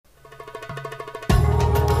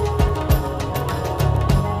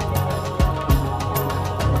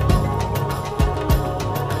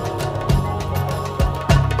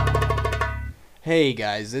Hey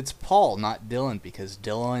guys, it's Paul, not Dylan, because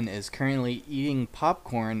Dylan is currently eating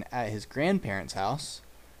popcorn at his grandparents' house,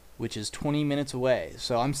 which is 20 minutes away.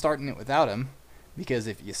 So I'm starting it without him, because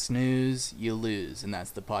if you snooze, you lose, and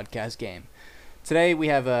that's the podcast game. Today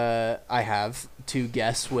I have two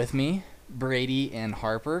guests with me, Brady and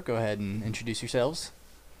Harper. Go ahead and introduce yourselves.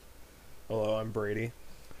 Hello, I'm Brady.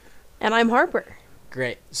 And I'm Harper.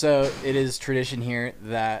 Great. So it is tradition here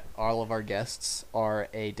that all of our guests are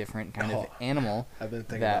a different kind of animal I've been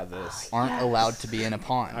thinking that about this. aren't allowed to be in a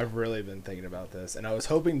pond. I've really been thinking about this, and I was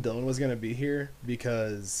hoping Dylan was going to be here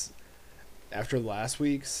because after last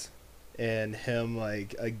week's and him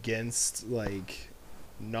against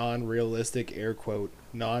non-realistic, air quote,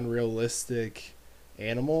 non-realistic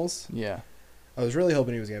animals, Yeah. I was really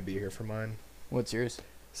hoping he was going to be here for mine. What's yours?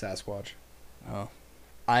 Sasquatch. Oh.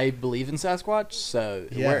 I believe in Sasquatch, so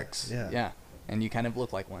it works. Yeah. And you kind of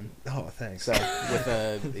look like one. Oh, thanks. So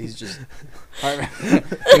he's just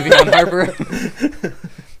moving on, Harper.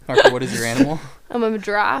 Harper, what is your animal? I'm a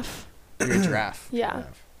giraffe. You're a giraffe. Yeah.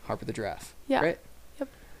 Harper the giraffe. Yeah. Great. Yep.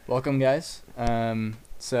 Welcome, guys.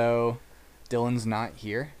 So Dylan's not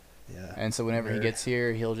here, Yeah. and so whenever he gets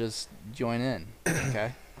here, he'll just join in.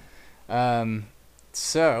 Okay.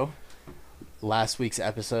 So last week's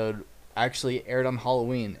episode actually aired on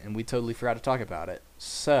Halloween, and we totally forgot to talk about it.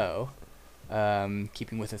 So,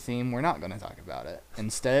 keeping with the theme, we're not going to talk about it.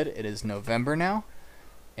 Instead, it is November now.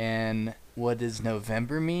 And what does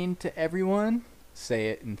November mean to everyone? Say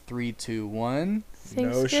it in 3, 2, 1.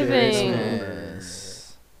 No Thanksgiving.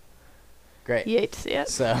 Christmas. Great. You hate to see it.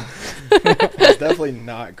 So, It's definitely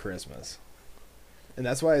not Christmas. And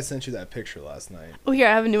that's why I sent you that picture last night. Oh, here,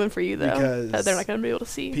 I have a new one for you, though. Because that they're not going to be able to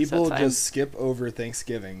see. People so it's fine. just skip over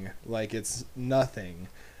Thanksgiving like it's nothing.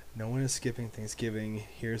 No one is skipping Thanksgiving.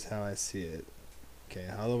 Here's how I see it. Okay,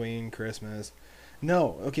 Halloween, Christmas.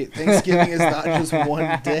 No, okay, Thanksgiving is not just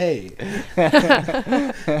one day.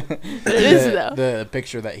 It is, though. the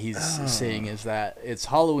picture that he's seeing is that it's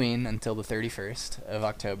Halloween until the 31st of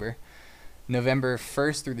October. November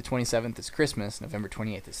 1st through the 27th is Christmas. November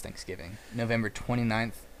 28th is Thanksgiving. November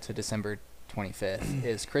 29th to December 25th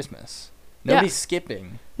is Christmas. Nobody's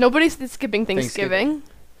skipping. Nobody's skipping Thanksgiving.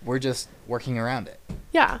 We're just working around it.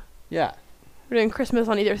 Yeah. Yeah. We're doing Christmas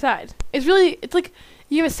on either side. It's like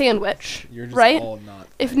you have a sandwich, You're just right? all not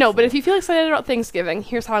But if you feel excited about Thanksgiving,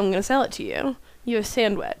 here's how I'm going to sell it to you. You have a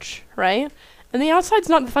sandwich, right? And the outside's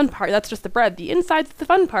not the fun part. That's just the bread. The inside's the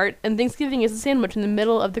fun part, and Thanksgiving is a sandwich in the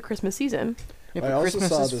middle of the Christmas season. Yeah, I but also Christmas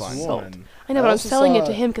saw is this fun. one. I know, but I'm also selling it saw-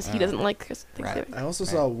 to him because he doesn't like Thanksgiving. I also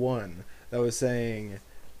Right. saw one that was saying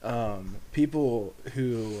people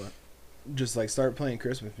who just start playing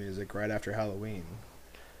Christmas music right after Halloween.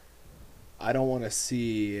 I don't want to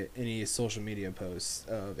see any social media posts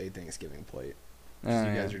of a Thanksgiving plate. 'Cause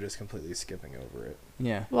you guys are just completely skipping over it.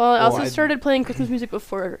 Yeah. Well, I Well, also started playing Christmas music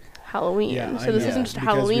before Halloween, Yeah, so I this know, isn't just a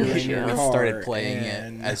because Halloween we were in issue. your We car started playing it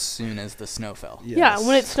and- as soon as the snow fell. Yeah, when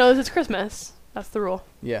it Yes. snows, it's Christmas. That's the rule.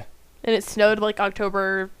 Yeah. And it snowed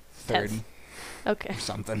October 3rd 10th. Okay. or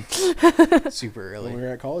something. Super when early. we were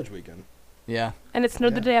at college weekend. Yeah, And it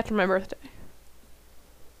snowed the Yeah. day after my birthday.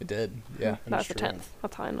 it did. Yeah. That's the true. 10th.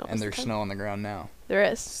 That's how I know. And it's there's the 10th. snow on the ground now. There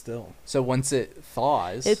is. Still. So once it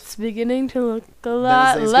thaws, It's beginning to look a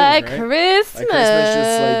That was lot Thanksgiving, like right? Christmas.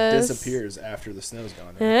 Christmas just disappears after the snow's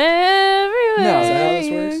gone. Right? Everywhere. No, is that how this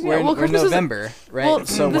works? Yeah, we're in, well, we're Christmas is November, right? Well,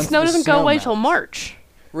 so the once snow doesn't go away till melts- March.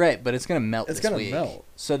 Right, but it's gonna melt It's this gonna week. melt.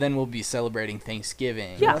 So then we'll be celebrating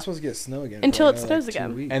Thanksgiving. Yeah. We're not supposed to get snow again. Until for it another, snows 2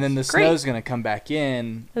 again. weeks. And then the Great. snow's gonna come back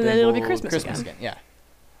in. And then it'll be we'll- Christmas again. Yeah.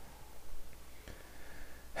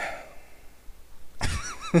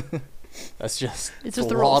 That's just It's just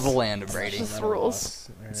the law of rules. the land of Brady. just Not the a rules. loss.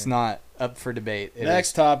 All It's right. not up for debate. It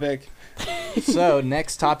Next topic. is. So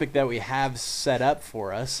next topic that we have set up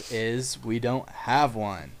for us is we don't have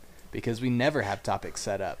one because we never have topics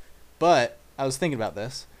set up. But I was thinking about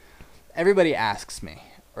this. Everybody asks me,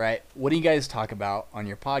 right? What do you guys talk about on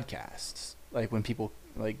your podcasts? Like when people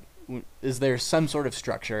is there some sort of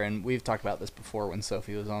structure? And we've talked about this before when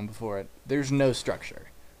Sophie was on before. There's no structure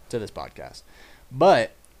to this podcast,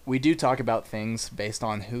 but we do talk about things based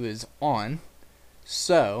on who is on.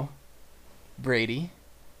 So, Brady,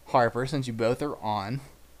 Harper, since you both are on,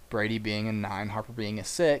 Brady being a 9, Harper being a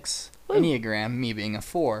 6, Woo. Enneagram, me being a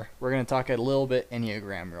 4, we're going to talk a little bit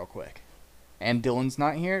Enneagram real quick. And Dylan's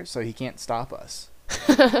not here, so he can't stop us.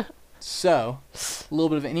 So, a little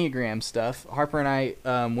bit of Enneagram stuff. Harper and I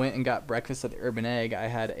went and got breakfast at the Urban Egg. I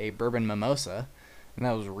had a bourbon mimosa, and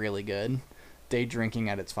that was really good. Day drinking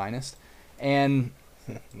at its finest. And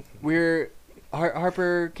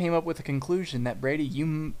Harper came up with a conclusion that Brady,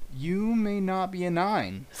 you may not be a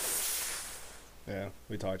 9. Yeah,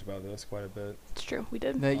 we talked about this quite a bit. It's true. We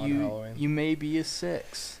did. That On you Halloween. you may be a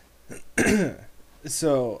 6.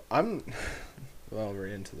 So I'm, well, we're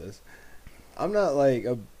into this. I'm not like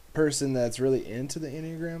a person that's really into the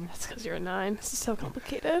Enneagram. That's because you're a 9. This is so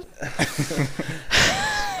complicated.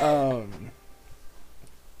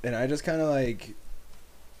 And I just kind of like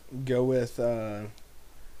go with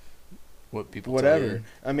What people tell whatever. you.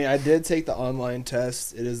 I mean, I did take the online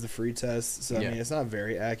test. It is the free test, so I Yeah. mean, it's not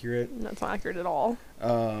very accurate. That's not accurate at all.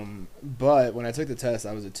 But when I took the test,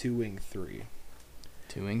 I was a 2-wing 3.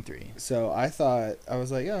 2 and 3. So I thought, I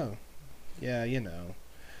was like, oh, yeah, you know.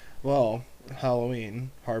 Well,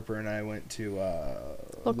 Halloween, Harper and I went to Local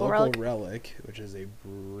Local Relic. Relic, which is a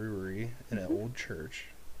brewery in an Mhm. old church.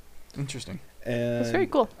 Interesting. And That's very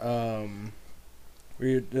cool.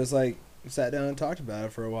 We just like sat down and talked about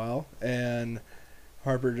it for a while, and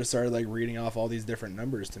Harper just started like reading off all these different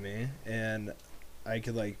numbers to me, and I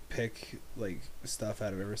could like pick like stuff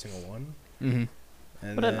out of every single one. Mm-hmm.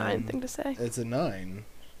 And What a 9 then thing to say. It's a 9.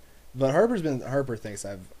 But Harper thinks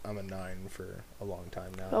I'm a 9 for a long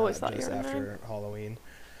time now. I always not thought you just were a after Halloween.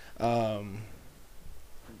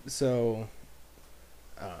 So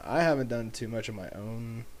I haven't done too much of my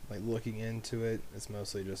own like looking into it. It's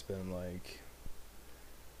mostly just been like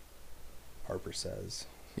Harper says.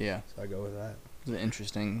 Yeah. So I go with that. It was an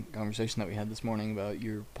interesting conversation that we had this morning about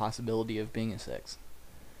your possibility of being a 6.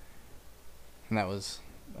 And that was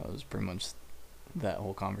pretty much that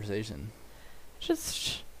whole conversation.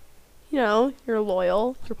 Just, you know, you're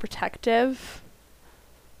loyal, you're protective,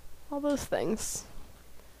 all those things.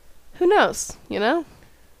 Who knows, you know?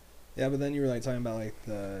 Yeah, but then you were like talking about like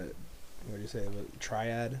the what do you say, the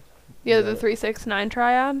triad? Yeah, Is the that- 3-6-9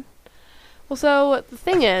 triad. Well, so the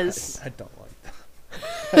thing is, I don't like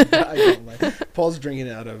that. I don't like. Paul's drinking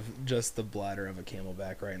out of just the bladder of a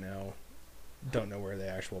Camelback right now. Don't know where the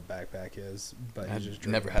actual backpack is, but he's just I've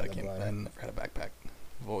drinking never out had a of the camp. bladder. I've never had a backpack.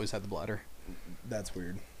 I've always had the bladder. That's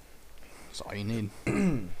weird. That's all you need.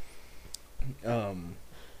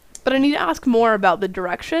 but I need to ask more about the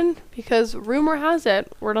direction because rumor has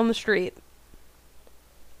it, word on the street,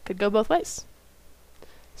 could go both ways.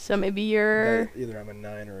 So maybe you're, That either I'm a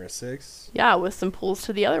 9 or a 6. yeah, with some pulls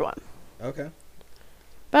to the other one. Okay.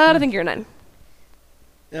 But I think you're a 9.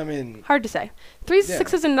 I mean, Hard to say. 3s, Yeah.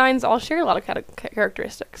 6s, and 9s all share a lot of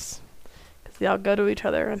characteristics because they all go to each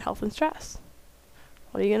other in health and stress.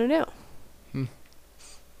 What are you going to do?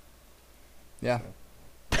 Yeah.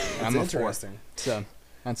 it's I'm a 4. interesting. So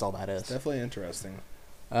that's all that It's is. definitely interesting.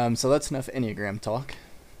 So that's enough Enneagram talk.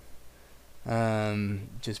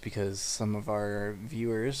 Just because some of our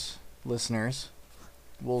listeners,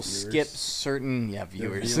 will skip Viewers? certain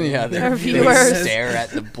viewers. viewing. Yeah, They're they viewers. stare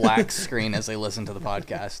at the black screen as they listen to the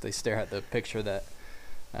podcast. They stare at the picture that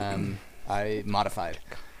I modified.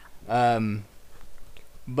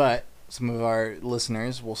 But some of our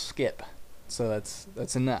listeners will skip, so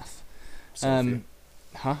that's enough. Sophie.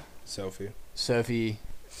 Huh? Sophie. Sophie,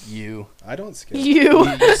 you. I don't skip. You.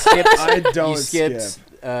 You skipped. I don't You skipped skip.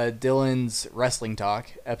 Dylan's wrestling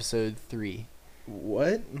talk, episode 3,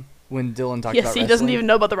 What? when Dylan talked Yes, about he wrestling. doesn't even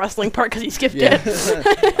know about the wrestling part because he skipped Yeah. it. I might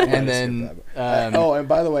have And then, skipped that. um, oh, and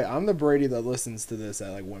by the way, I'm the Brady that listens to this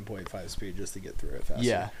at like 1.5 speed just to get through it faster.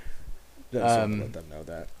 Yeah, Just so to um, let them know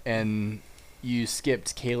that. and you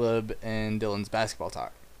skipped Caleb and Dylan's basketball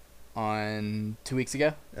talk on 2 weeks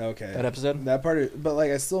ago. Okay. That episode, That part, but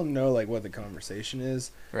like I still know like what the conversation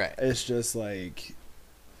is. right? It's just like,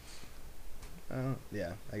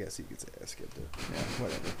 yeah, I guess you could say I skipped it. Yeah,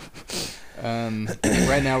 whatever.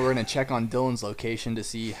 Right now, we're gonna check on Dylan's location to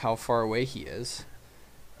see how far away he is.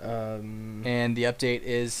 And the update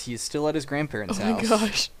is he's still at his grandparents' Oh my house,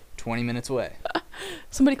 gosh. 20 minutes away.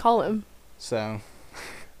 Somebody call him. So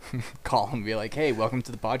call him and be like, "Hey, welcome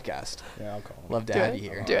to the podcast. Yeah, I'll call him. Love to Do have it. you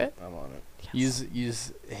here." Do it. I'm on it. Yes.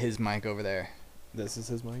 Use his mic over there. This is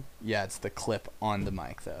his mic. Yeah, it's the clip on the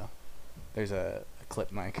mic though. There's a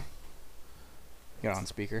clip mic. Get on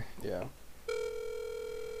speaker. Yeah. A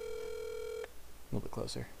little bit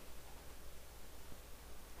closer.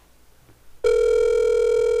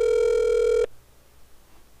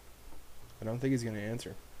 I don't think he's gonna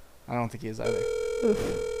answer. I don't think he is either. Oof.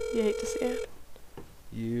 You hate to see it.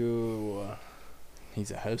 You. He's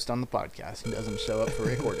a host on the podcast. He doesn't show up for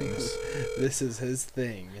recordings. This is his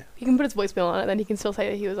thing. You can put his voicemail on it, then he can still say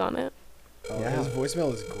that he was on it. Oh, Yeah. his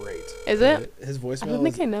voicemail is great. Is it? His I voicemail don't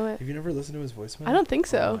think is. I know it. Have you never listened to his voicemail? I don't think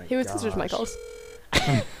so. Oh my He was sisters my gosh. calls.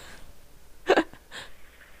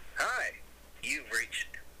 Hi, you've reached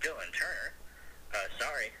Dylan Turner.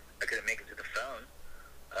 Sorry, I couldn't make it to the phone.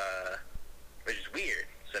 Which is weird,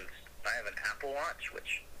 since I have an Apple Watch,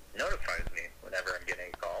 which notifies me whenever I'm getting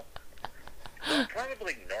a call. I'm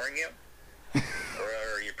probably ignoring you.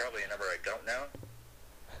 Or you're probably a number I don't know.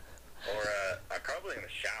 Or I'm probably in the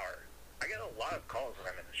shower. I get a lot of calls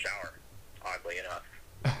when I'm in the shower, oddly enough.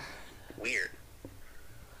 Weird.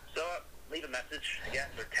 So, leave a message, I guess,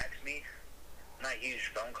 or text me. I'm not a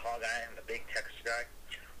huge phone call guy. I'm a big text guy.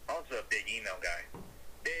 Also a big email guy.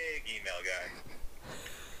 Big email guy.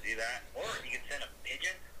 Do that. Or you can send a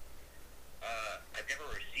pigeon. I've never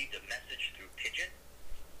received a message through pigeon.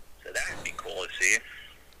 So that would be cool to see.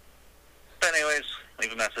 But anyways,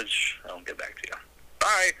 leave a message. I'll get back to you.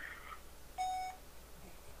 Bye.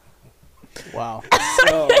 Wow.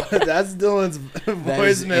 So that's Dylan's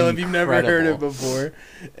voicemail if you've never heard it incredible. before,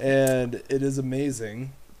 and it is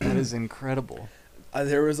amazing. That is incredible.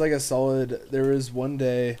 There was like there was one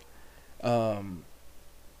day,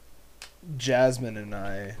 Jasmine and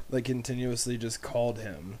I like continuously just called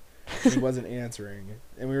him. He wasn't answering,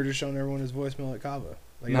 and we were just showing everyone his voicemail at Kava.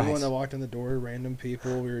 Like everyone Nice. that walked in the door, random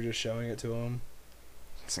people, we were just showing it to them.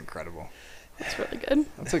 It's incredible. That's really good.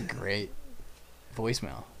 That's a great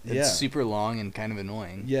voicemail. It's Yeah. super long and kind of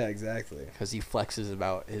annoying. Yeah, exactly. Because he flexes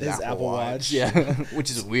about his, His Apple Watch. Yeah, which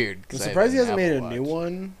is weird. I'm 'cause I have surprised he an hasn't made a Apple new Watch.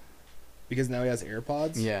 one, because now he has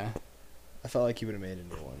AirPods. Yeah. I felt like he would have made a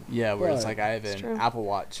new one. Yeah, where it's But- like I have It's an true. Apple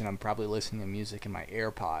Watch and I'm probably listening to music in my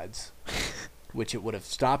AirPods, which it would have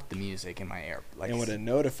stopped the music in my And would have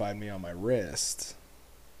notified me on my wrist.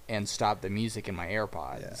 and stopped the music in my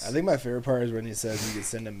AirPods. Yeah, I think my favorite part is when he says you can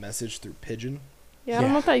send a message through pigeon, Yeah, I don't Yeah.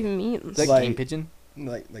 know what that even means. Is that like- Game Pigeon?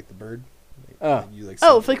 like the bird. Like, Oh. like you like.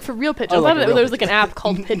 Oh, send- like for real pigeon. Oh, I like thought a real there was like an app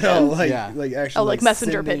called Pigeon. No, like Yeah. like actually. Oh, like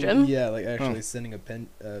messenger sending- pigeon? Yeah, like actually sending a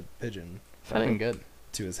pigeon Funny. Fucking good.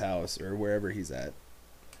 to his house or wherever he's at.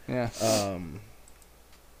 Yeah.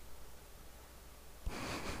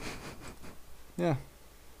 Yeah.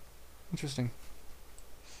 Interesting.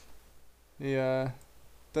 He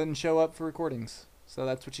doesn't show up for recordings, so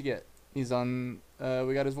that's what you get. He's on.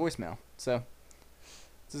 We got his voicemail, so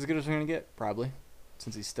it's as good as we're gonna get, probably,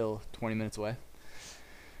 since he's still 20 minutes away.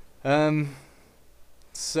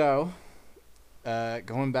 So,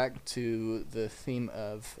 going back to the theme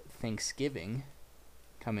of Thanksgiving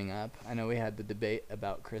coming up, I know we had the debate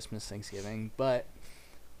about Christmas, Thanksgiving, but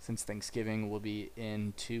since Thanksgiving will be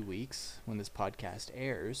in 2 weeks when this podcast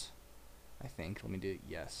airs, I think. Let me do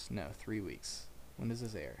 3 weeks. When does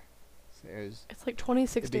this air? This airs. It's like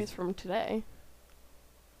 26 It'd be- days from today.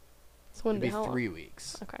 So when It'd be how long? 3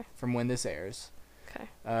 weeks Okay. from when this airs. Okay.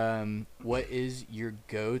 What is your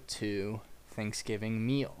go-to Thanksgiving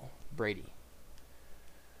meal, Brady?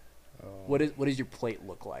 What does your plate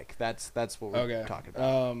look like? That's what we're Okay. talking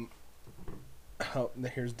about. Oh,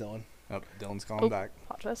 here's Dylan. Oh, Dylan's calling Oh. back.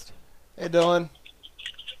 Plot twist. Hey, Dylan.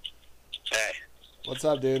 Hey. What's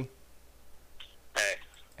up, dude? Hey.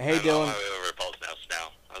 Hey, I'm on Dylan. my way over to Paul's house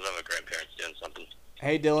now. I was at my grandparents doing something.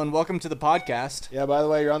 Hey, Dylan. Welcome to the podcast. Yeah. By the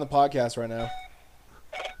way, you're on the podcast right now,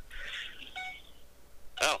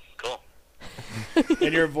 Oh, cool.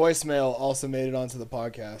 and your voicemail also made it onto the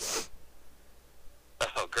podcast.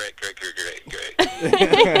 Oh, great.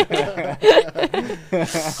 Okay.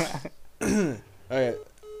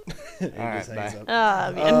 He Alright, just hangs bye. up.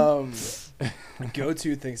 Ah, man.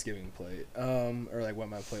 Go-to Thanksgiving plate, or like what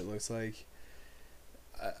my plate looks like.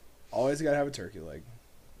 I always gotta have a turkey leg.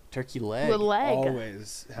 Turkey leg. With leg.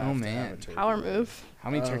 Always have Oh, to man. have a turkey Power leg. move. How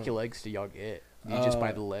many turkey Um, legs do y'all get? Do you just buy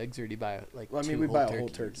uh, the legs, or do you buy like Well, I mean, two we whole buy a turkeys? whole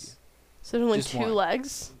turkey. So there's only Just 2 one.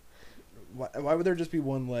 legs. Why would there just be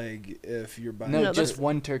one leg if you're buying? No, No, just that's-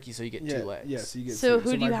 one turkey, so you get yeah, 2 legs. Yeah, so you get. So two.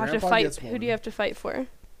 who do my you have to grandpa fight? gets Who do one. you have to fight for?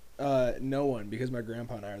 No one, because my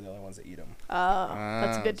grandpa and I are the only ones that eat them.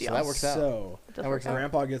 That's a good so deal. that works out. So It does that works work out.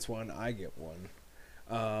 grandpa gets one, I get one.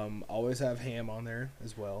 Always have ham on there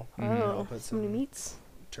as well. Mhm. Oh, I'll put so many some- meats.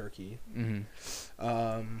 Turkey,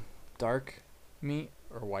 Mm-hmm. Dark meat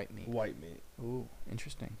or white meat? white meat. Ooh,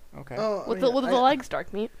 interesting. Okay. Oh, With the legs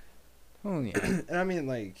dark meat. Oh yeah. And I mean,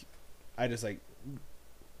 like, I just like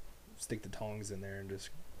stick the tongs in there and just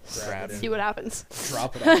grab Grab it. See and what happens.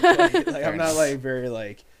 Drop it on the plate. Like, Fair I'm not enough. like very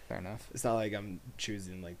like. Fair enough. It's not like I'm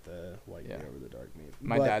choosing like the white Yeah. meat over the dark meat.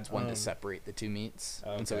 My But, dad's one to separate the two meats,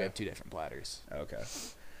 and so we okay. have 2 different platters. Okay.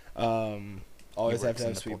 He always have works to in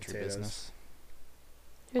have the sweet poultry potatoes. business.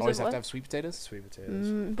 Here's Always a have what? to have sweet potatoes. Sweet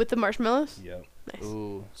potatoes. With the marshmallows. Yep. Nice.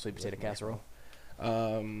 Ooh, sweet potato With casserole.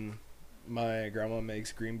 My grandma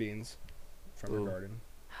makes green beans from Ooh. her garden,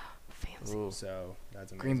 Fancy. Ooh. so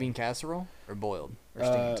that's amazing. Green bean casserole or boiled or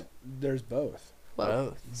Uh, steamed? there's both. Whoa.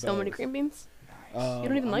 Both. So many Both. green beans. Nice. You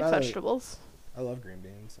don't even I'm like not a- vegetables. I love green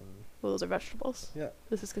beans, and Well, those are vegetables. Yeah.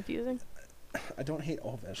 This is confusing. I don't hate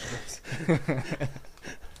all vegetables.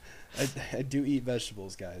 I do eat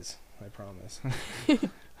vegetables, guys. I promise.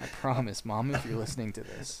 I promise, Mom, if you're listening to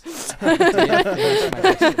this. I didn't finish my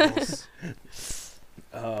vegetables.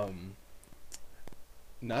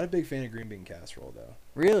 Not a big fan of green bean casserole though.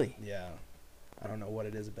 Really? Yeah, I don't know what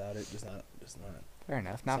it is about it. Just not. Fair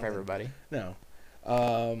enough. Not for Something. everybody. No.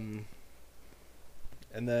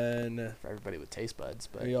 And then For everybody with taste buds,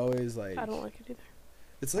 but we always like. I don't like it either.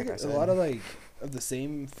 It's like Like I a said. lot of like of the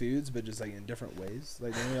same foods, but just like in different ways.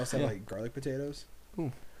 Like then we also have Yeah. like garlic potatoes.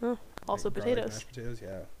 Also Like garlic potatoes. mashed potatoes,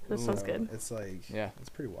 yeah. That sounds So good. It's like yeah, it's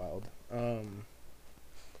pretty wild.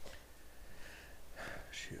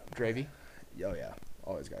 Shoot. gravy. Oh yeah,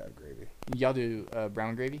 always gotta have gravy. Y'all do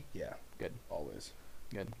brown gravy? Yeah. Good. Always.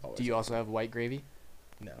 Good. Always Do you also have white gravy?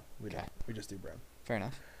 No, we Okay. don't. We just do brown. Fair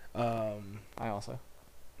enough. I also.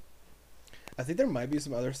 I think there might be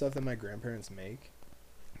some other stuff that my grandparents make.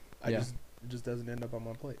 Yeah. It just doesn't end up on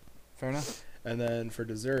my plate. Fair enough. And then for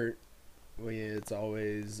dessert, it's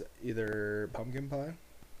always either pumpkin pie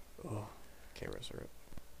Oh, carrot syrup.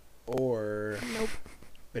 or Nope.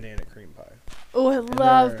 banana cream pie, Oh, I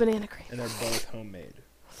love they're- banana cream. and they're both homemade.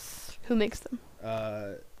 Who makes them?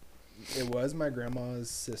 It was my grandma's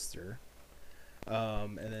sister,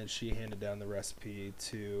 and then she handed down the recipe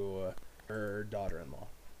to her daughter-in-law.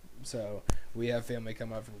 So we have family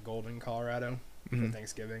come up from Golden, Colorado for Mhm.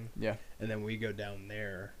 Thanksgiving, Yeah. and then we go down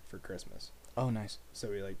there for Christmas. Oh, nice. So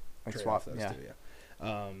we like Like trade swap. off those Yeah. two.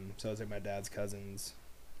 Yeah. So it's like my dad's cousins,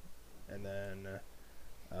 and then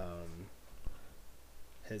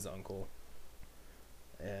his uncle,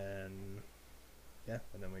 and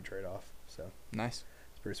and then we trade off. So Nice.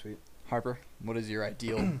 it's pretty sweet. Harper, what is your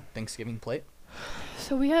ideal Thanksgiving plate?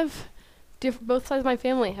 So we have both sides of my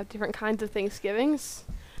family have different kinds of Thanksgivings.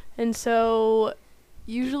 And so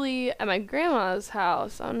usually at my grandma's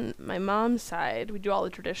house on my mom's side, we do all the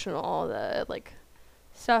traditional, all the like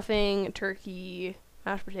stuffing, turkey,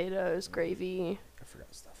 mashed potatoes, gravy. I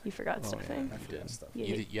forgot stuff. You forgot Oh, yeah. stuffing. I You forgot did. stuff.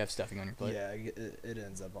 Yeah. You have stuffing on your plate? Yeah, it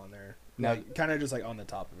ends up on there. Now- Like, kind of just like on the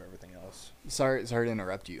top of everything else. Sorry to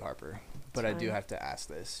interrupt you, Harper, but I do fine. have to ask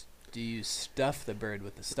this. Do you stuff the bird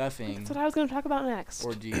with the stuffing, That's what I was going to talk about next.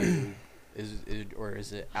 or do you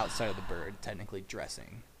is it outside of the bird technically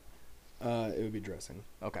dressing? It would be dressing.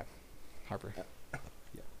 Okay, Harper.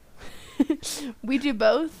 We do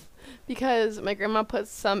both because my grandma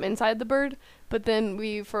puts some inside the bird, but then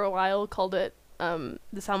we for a while called it the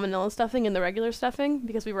salmonella stuffing and the regular stuffing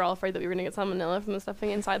because we were all afraid that we were going to get salmonella from the stuffing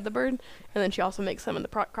inside the bird. And then she also makes some in the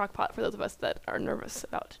crock pot for those of us that are nervous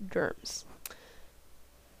about germs.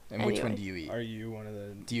 And which one Anyway. do you eat? Are you one of the?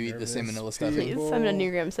 Do you eat the nervous salmonella stuffing? Please, people? I'm an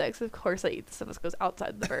Enneagram 6. Of course I eat the stuff that goes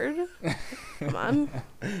outside the bird. Come on.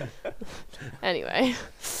 Anyway.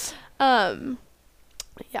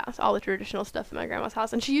 Yeah, so all the traditional stuff in my grandma's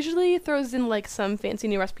house. And she usually throws in, like, some fancy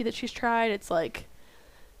new recipe that she's tried. It's, like,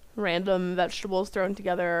 random vegetables thrown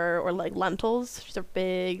together or, like, lentils. She's a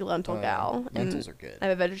big lentil gal. Lentils And are good. I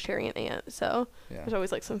have a vegetarian aunt, so Yeah. there's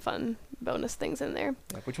always, like, some fun bonus things in there.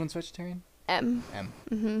 Yeah. Which one's vegetarian? M. M.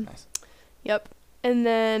 Nice. Yep. And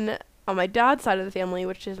then on my dad's side of the family,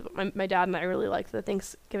 which is my dad and I really like the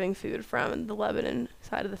Thanksgiving food from the Lebanon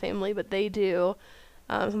side of the family, but they do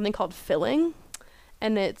something called filling,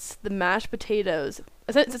 and it's the mashed potatoes.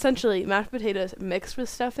 It's essentially mashed potatoes mixed with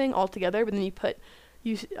stuffing all together, but then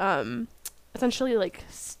you essentially like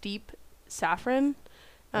steep saffron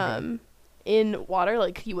in water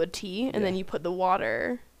like you would tea, and then Yeah. you put the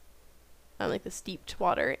water, like the steeped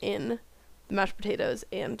water in the mashed potatoes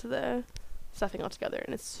and the stuffing all together,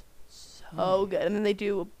 and it's so good. And then they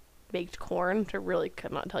do baked corn, which I really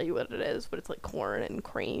could not tell you what it is, but it's like corn and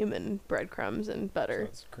cream and breadcrumbs and So butter.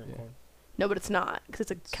 it's cream Yeah. corn. No, but it's not, because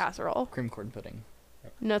it's a casserole. Cream corn pudding.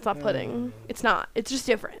 No, it's not pudding. It's not. It's just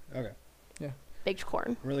different. Okay. Baked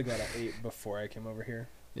corn. I'm really glad I ate before I came over here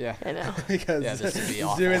Yeah. I know. because Yeah, this would be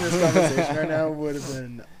awful. doing this conversation right now would have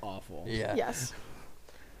been awful. Yeah. Yes.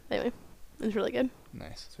 Anyway, it's really good.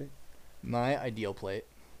 Nice. Sweet. My ideal plate.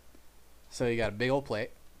 So you got a big old plate,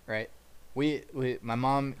 right? My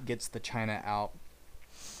mom gets the china out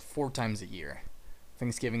 4 times a year.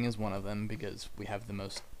 Thanksgiving is one of them because we have the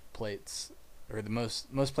most plates, or the most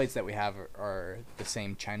plates that we have are the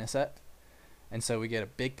same china set. And so we get a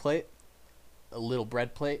big plate, a little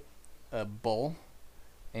bread plate, a bowl,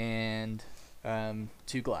 and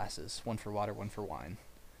 2 glasses, one for water, one for wine.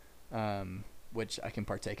 Which I can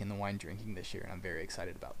partake in the wine drinking this year, and I'm very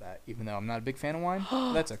excited about that. Even though I'm not a big fan of wine,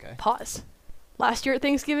 but that's okay. Pause. Last year at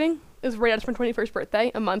Thanksgiving, it was right after my 21st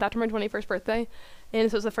birthday, a month after my 21st birthday, and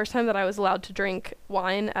so it was the first time that I was allowed to drink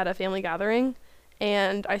wine at a family gathering,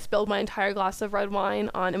 and I spilled my entire glass of red wine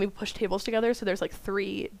on, and we pushed tables together, so there's like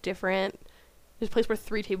 3 different There's a place where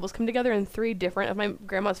 3 tables come together, and 3 different of my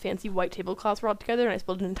grandma's fancy white tablecloths were all together, and I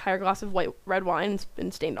spilled an entire glass of red wine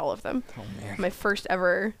and stained all of them. Oh man, My first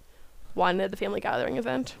ever wine at the family gathering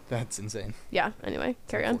event. that's insane. Yeah. Anyway, It's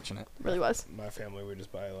carry on. unfortunate. Really was. My family would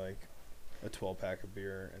just buy like a 12-pack of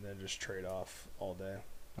beer and then just trade off all day.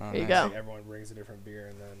 Oh, There you nice. go. Like everyone brings a different beer,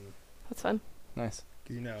 and then That's fun. Nice.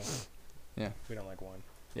 'cause Yeah. we don't like wine.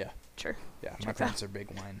 Sure. Yeah, my Checks parents are big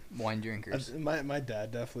wine drinkers. My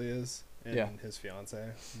dad definitely is, and Yeah. his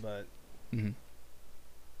fiance, but Mm-hmm.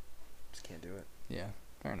 just can't do it. Yeah,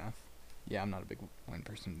 fair enough. Yeah, I'm not a big wine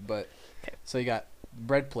person, but 'Kay. so you got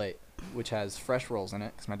bread plate, which has fresh rolls in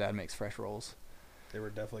it, because my dad makes fresh rolls. They were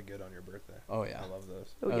definitely good on your birthday. Oh yeah. I love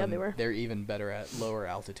those. Oh, yeah, they were. They're even better at lower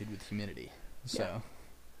altitude with humidity. So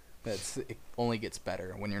it only gets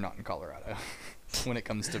better when you're not in Colorado when it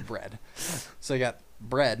comes to bread. So you got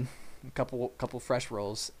bread, a couple fresh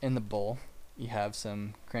rolls in the bowl. You have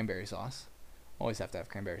some cranberry sauce. Always have to have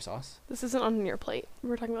cranberry sauce. This isn't on your plate.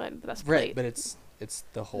 We're talking about the best Right, plate. but it's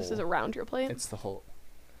the whole. This is around your plate. It's the whole.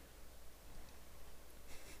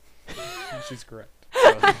 She's correct.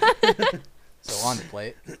 So on the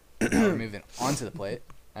plate, now we're moving onto the plate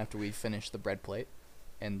after we finish the bread plate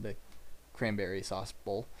and the cranberry sauce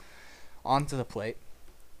bowl. Onto the plate,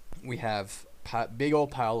 we have big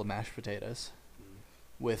old pile of mashed potatoes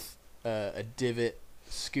with a divot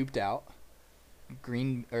scooped out,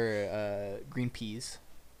 green peas,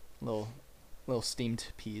 little steamed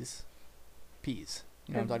peas. You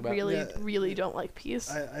know what I'm talking about? really, Yeah. really don't like peas.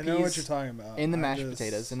 I know what Peas you're talking about. In the I mashed just-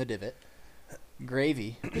 potatoes in the divot,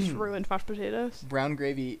 gravy, Just ruined mashed potatoes. brown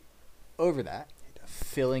gravy over that,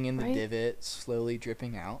 filling in the Right. divot, slowly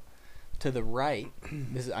dripping out. To the right,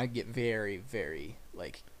 I get very, very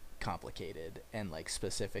like complicated and like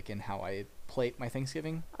specific in how I plate my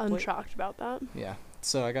Thanksgiving. plate. Unshocked about that. Yeah.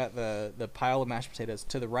 So I got the pile of mashed potatoes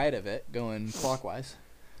to the right of it, going clockwise.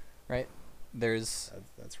 Right. There's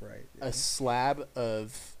That's right. a slab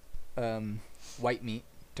of white meat,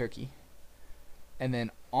 turkey, and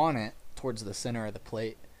then on it, towards the center of the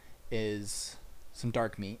plate, is some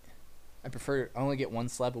dark meat. I only get one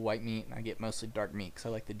slab of white meat, and I get mostly dark meat because I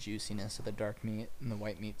like the juiciness of the dark meat, and the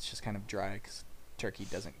white meat's just kind of dry because turkey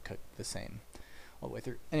doesn't cook the same all the way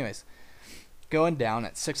through. Anyways, going down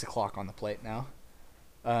at 6 o'clock on the plate now,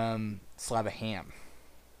 slab of ham.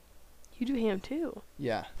 You do ham too.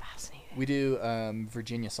 Yeah, Fascinating. we do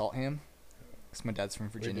Virginia salt ham because my dad's from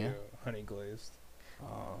We Virginia. do honey glazed.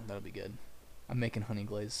 Oh, that'll be good. I'm making honey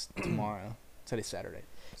glaze tomorrow. Today's Saturday.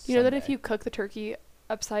 You know that if Sunday. you cook the turkey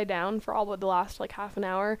upside down for all but the last like half an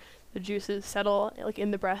hour, the juices settle like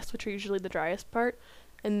in the breast, which are usually the driest part,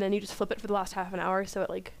 and then you just flip it for the last half an hour so it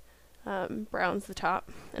like browns the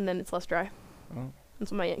top, and then it's less dry. Oh,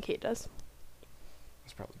 That's what my Aunt Kate does.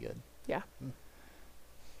 that's probably good. Yeah.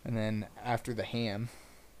 And then after the ham,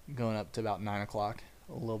 going up to about 9 o'clock,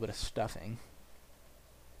 a little bit of stuffing.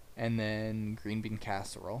 And then green bean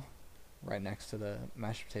casserole right next to the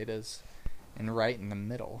mashed potatoes. And right in the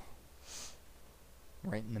middle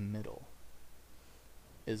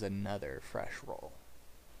is another fresh roll.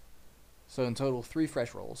 So in total, 3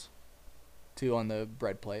 fresh rolls. 2 on the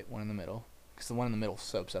bread plate, 1 in the middle. Because the one in the middle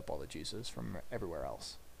soaks up all the juices from everywhere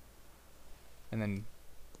else. And then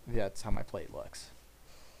that's how my plate looks.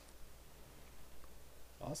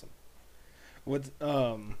 Awesome. What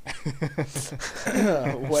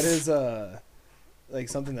what is like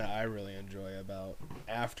something that I really enjoy about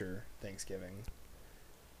after Thanksgiving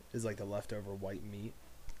is like the leftover white meat,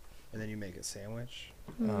 and then you make a sandwich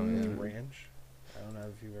with yeah. ranch. I don't know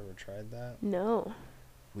if you've ever tried that. No.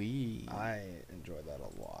 I enjoy that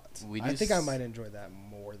a lot. We I do think I might enjoy that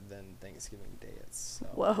more than Thanksgiving Day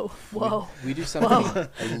itself. Whoa. We do something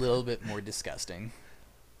a little bit more disgusting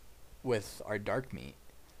with our dark meat,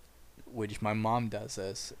 which my mom does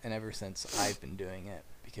this, and ever since I've been doing it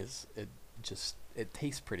because it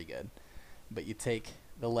tastes pretty good. But you take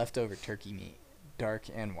the leftover turkey meat, dark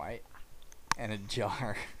and white, and a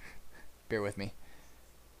jar, bear with me,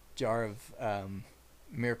 jar of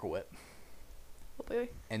Miracle Whip, Oh, boy.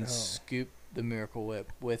 and Oh. scoop the Miracle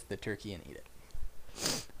Whip with the turkey and eat it.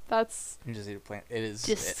 That's You just eat a plant. It is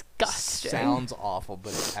disgusting. It sounds awful,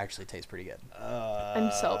 but it actually tastes pretty good.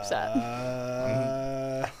 I'm so upset.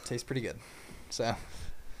 Tastes pretty good. So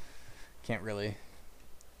can't really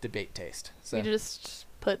debate taste. So You just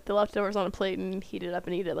put the leftovers on a plate and heat it up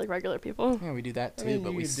and eat it like regular people. yeah, we do that I too, mean,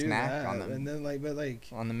 but you we could do snack that, on them and then like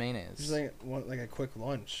on the mayonnaise. just like a quick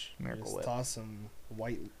lunch. Miracle Just Whip. toss some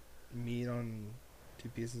white meat on 2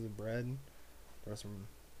 pieces of bread, throw some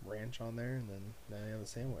ranch on there, and then now you have a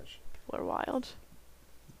sandwich. People are wild.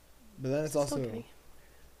 But then it's Still also kidding.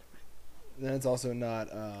 not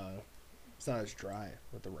It's not as dry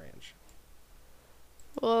with the ranch.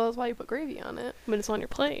 Well, that's why you put gravy on it, but it's on your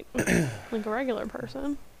plate, like a regular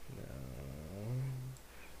person.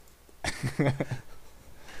 No.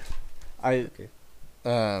 I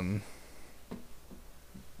Okay.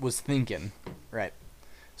 was thinking, right.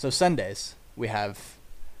 So Sundays we have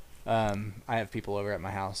I have people over at my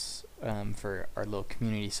house for our little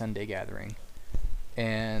community Sunday gathering.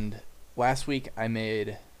 And last week I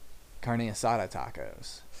made carne asada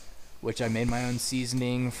tacos, which I made my own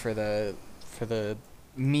seasoning for the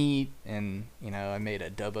meat, and I made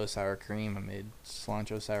adobo sour cream, I made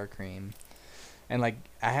cilantro sour cream, and like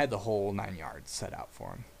I had the whole 9 yards set out for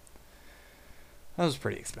them. That was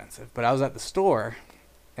pretty expensive, but I was at the store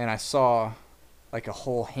and I saw like a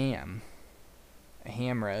whole ham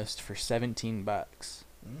roast for $17,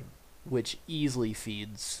 which easily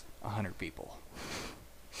feeds 100 people.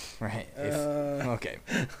 Right. Okay.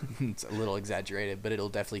 It's a little exaggerated, but it'll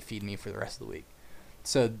definitely feed me for the rest of the week.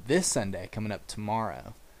 So this Sunday, coming up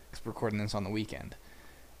tomorrow, because we're recording this on the weekend,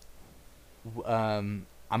 I'm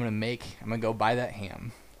gonna go buy that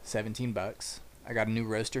ham, $17. I got a new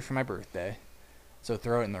roaster for my birthday, so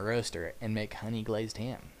throw it in the roaster and make honey glazed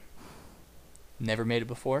ham. Never made it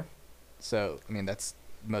before, so I mean that's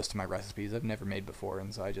most of my recipes I've never made before,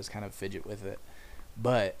 and so I just kind of fidget with it.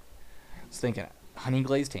 But I was thinking honey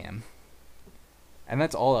glazed ham, and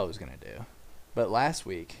that's all I was gonna do. But last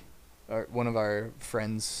week, one of our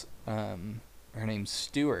friends, her name's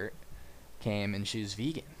Stuart, came and she's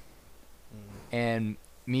vegan. And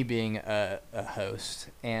me being a host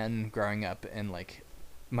and growing up, and like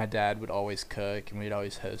my dad would always cook and we'd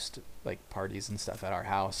always host like parties and stuff at our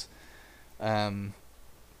house.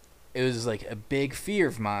 It was like a big fear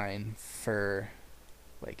of mine for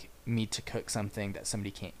like me to cook something that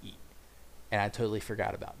somebody can't eat. And I totally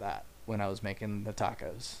forgot about that when I was making the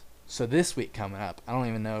tacos. So this week coming up, I don't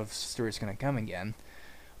even know if Stuart's going to come again,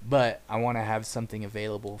 but I want to have something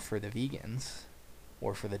available for the vegans,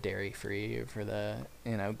 or for the dairy-free, or for the,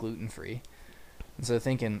 gluten-free. And so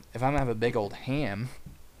thinking, if I'm going to have a big old ham,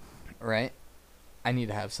 right, I need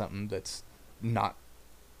to have something that's not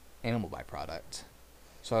animal byproduct.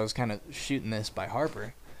 So I was kind of shooting this by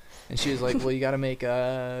Harper, and she was like, well, you got to make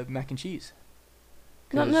mac and cheese.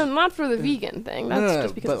 No, not for the vegan thing. That's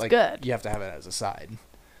just because it's like, good. You have to have it as a side.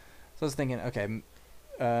 So I was thinking, okay,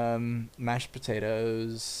 mashed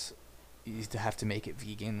potatoes, you have to make it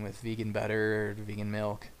vegan with vegan butter or vegan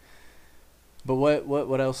milk. But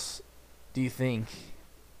what else do you think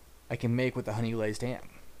I can make with the honey glazed ham?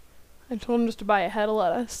 I told him just to buy a head of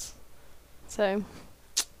lettuce. So,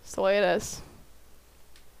 it's the way it is.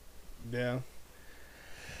 Yeah.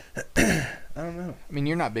 I don't know. I mean,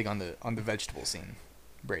 you're not big on the vegetable scene,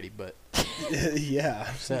 Brady, but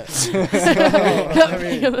Yeah. so, I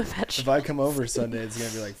mean, Of a veg- if I come over Sunday, it's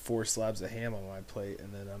gonna be like 4 slabs of ham on my plate,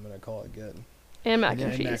 and then I'm gonna call it good. and mac and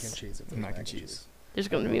And cheese. mac and cheese. If there's mac and cheese. There's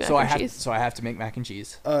going to be mac So and I cheese. have to make mac and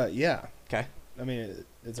cheese. Yeah. Okay. I mean,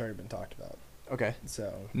 it's already been talked about. Okay.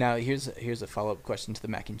 So Now here's a follow-up question to the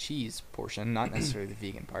mac and cheese portion, not necessarily the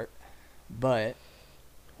vegan part, but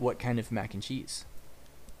what kind of mac and cheese?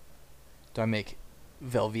 Do I make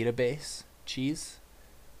Velveeta base cheese?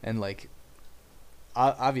 And like,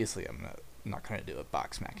 obviously I'm not gonna do a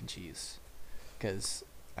box mac and cheese, because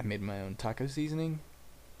I made my own taco seasoning,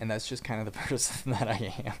 and that's just kind of the person that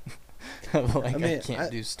I am. Like, I mean, can't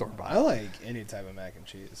do store-bought. I like any type of mac and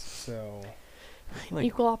cheese. So Like,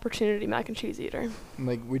 Equal opportunity mac and cheese eater.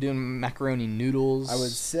 like we're doing macaroni noodles. I would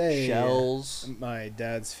say shells. my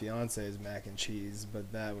dad's fiance's mac and cheese,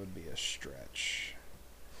 but that would be a stretch.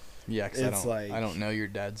 Yeah, because It's I like- don't know your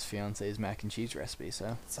dad's fiance's mac and cheese recipe,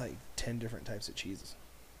 so. It's like 10 different types of cheeses.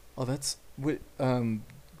 Oh, that's what.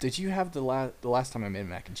 Did you have the last time I made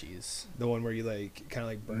mac and cheese? The one where you like kind of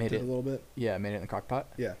like burnt Made it it- a little bit. Yeah, I made it in the crock pot.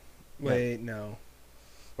 Yeah. Wait, no.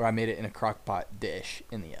 Or I made it in a crock pot dish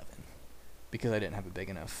in the oven, because I didn't have a big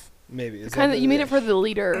enough. Maybe. Is Kind of, that you made it dish? for the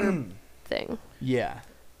liter thing. Yeah.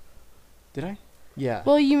 Did I? Yeah.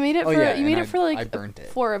 Well, you made it Oh, for yeah, you made and it for I like burnt it.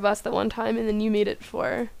 4 of us that one time, and then you made it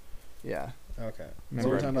for. Yeah. Okay. So Remember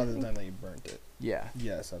we're I- talking about the time that you burnt it. Yeah.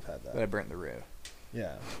 Yes, I've had That I that. burnt the roux.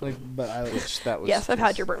 Yeah. Like, But I which that was. Yes, I've had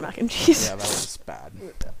just- your burnt mac and cheese. Yeah, that was bad.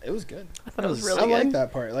 it was good. I thought it was was- really I good. like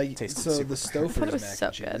that part. Like Tasted so super the bad. Stouffer's I thought it was mac so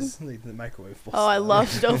and cheese, like the microwave. Oh, I love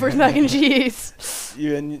Stouffer's mac and cheese.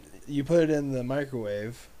 You put it in the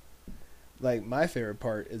microwave. Like my favorite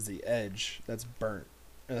part is the edge that's burnt,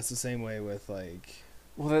 and that's the same way with like.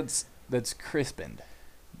 Well, that's crispened.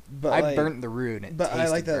 But I like, burnt the roux and it But I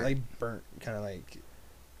like tasted that burnt. like burnt kind of like.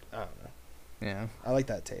 I don't know. Yeah. I like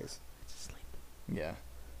that taste. Yeah.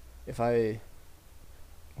 If I.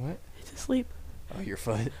 What? It's asleep. Oh, your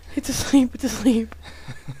foot. It's asleep. It's asleep.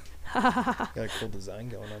 Got a cool design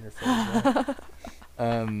going on your phone.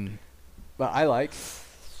 As well. But I like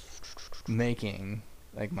making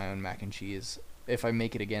like my own mac and cheese. If I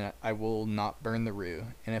make it again, I will not burn the roux,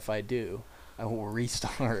 and if I do, I will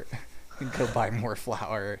restart and go buy more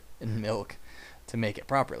flour and milk to make it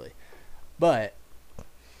properly. But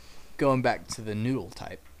going back to the noodle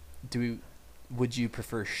type, would you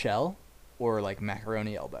prefer shell or like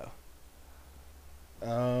macaroni elbow?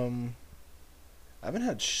 I haven't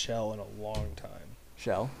had shell in a long time,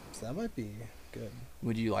 Shell. so that might be good.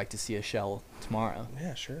 Would you like to see a shell tomorrow,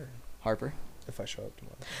 Yeah, sure. Harper? If I show up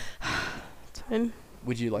tomorrow. It's fine.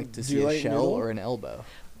 Would you like to Do see you a like shell noodle? or an elbow?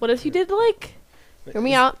 What if you did like Wait, Hear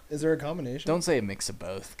me out. Is there a combination? Don't say a mix of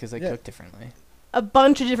both, because they Yeah. cook differently. a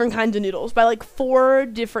bunch of different kinds of noodles? By like 4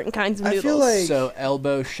 different kinds of I noodles. feel like- So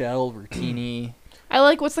elbow, shell, rotini. I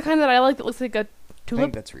like what's the kind that I like that looks like a I think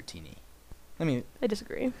tulip? that's rotini. Let me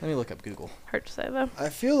disagree. look up Google. Hard to say though. I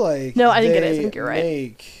feel like No, I think it is. I they think you're right.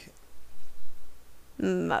 make-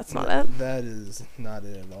 That's not it. That is not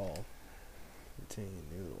it at all. Rotini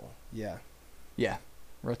noodle. Yeah. Yeah,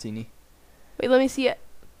 rotini. Wait, let me see it.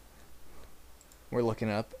 We're looking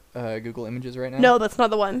up Google Images right now. No, that's not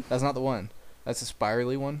the one. That's not the one. That's a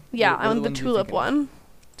spirally one. Yeah, What are I want the ones you're tulip thinking of? one.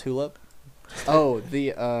 Tulip. Oh, the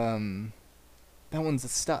that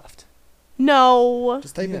one's stuffed. No.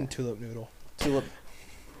 Just type Yeah. in tulip noodle. Tulip.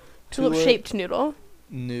 Tulip shaped noodle.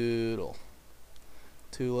 Noodle.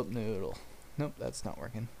 Tulip noodle. Nope, that's not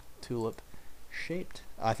working. Tulip shaped.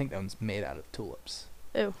 I think that one's made out of tulips.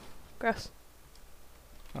 Gross.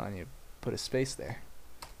 Oh, I need to put a space there.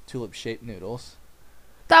 Tulip shaped noodles.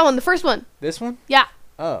 That one, the first one. This one? Yeah.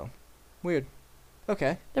 Oh, weird.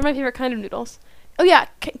 Okay. They're my favorite kind of noodles. Oh yeah,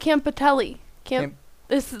 Campatelli. Camp-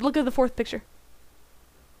 Look at the 4th picture.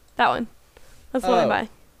 That one. That's the one I Oh. buy.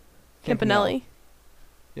 Campanelli.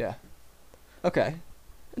 Yeah. Okay.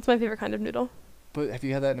 It's my favorite kind of noodle. But have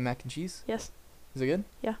you had that in a mac and cheese? Yes. Is it good?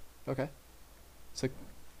 Yeah. Okay. So,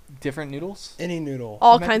 different noodles? Any noodle.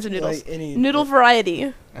 All Mac kinds of and noodles. Like any Noodle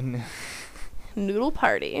variety. And Noodle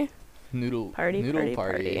party. noodle Party, noodle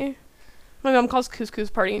party. My mom calls couscous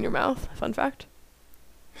party in your mouth. Fun fact.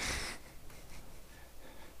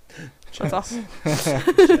 That's all.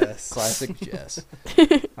 Yes. Classic Jess. All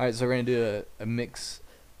right, so we're gonna do a mix,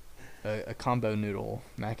 a combo noodle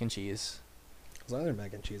mac and cheese. As long as they're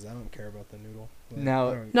mac and cheese, I don't care about the noodle. Now-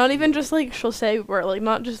 I don't- Not even just like she'll say we're like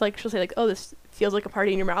not just like she'll say like, oh, this feels like a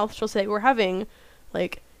party in your mouth. She'll say we're having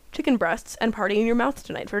like chicken breasts and party in your mouth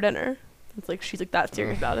tonight for dinner. It's like she's like that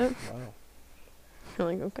serious about it. Wow. You're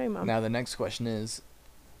like, okay, mom. Now the next question is,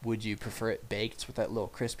 would you prefer it baked with that little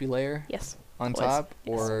crispy layer Yes. on Always. top,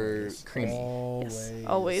 Yes. or Yes. creamy? Always. Yes.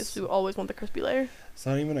 Always. We always want the crispy layer. It's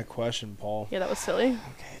not even a question, Paul. Yeah, that was silly.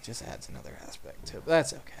 Okay, it just adds another aspect to it, but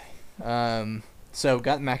that's okay. So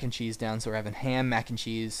got mac and cheese down. So we're having ham, mac and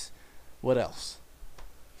cheese. What else?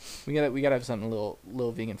 We gotta have something a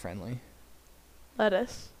little vegan friendly.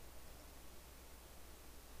 Lettuce.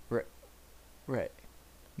 Right.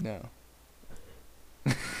 No.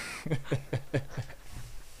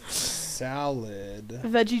 Salad.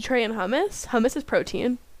 Veggie tray and hummus. Hummus is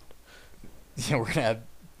protein. Yeah, we're gonna have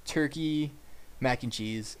turkey, mac and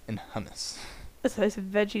cheese, and hummus. So I said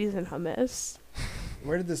veggies and hummus.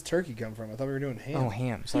 Where did this turkey come from? I thought we were doing ham. Oh,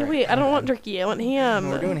 ham. Yeah, Sorry. wait, I don't want turkey. I want ham.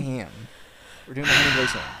 No, we're doing ham. We're doing the honey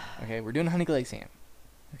glazed ham. Okay, we're doing honey glazed ham.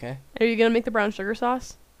 Okay. Are you gonna make the brown sugar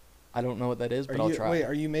sauce? I don't know what that is, Are but I'll you, try. wait,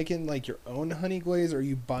 are you making like your own honey glaze, or are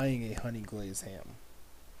you buying a honey glaze ham?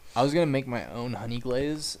 I was gonna make my own honey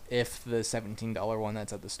glaze if the $17 one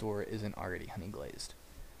that's at the store isn't already honey glazed.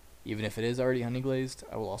 Even if it is already honey glazed,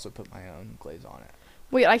 I will also put my own glaze on it.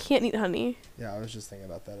 Wait, I can't eat honey. Yeah, I was just thinking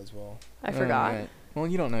about that as well. I forgot. Alright. Well,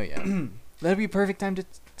 you don't know yet. That'd be a perfect time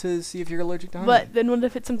to see if you're allergic to honey. But then what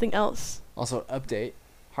if it's something else? Also, update.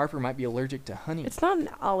 Harper might be allergic to honey. It's not an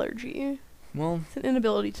allergy. Well, It's an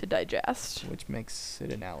inability to digest. which makes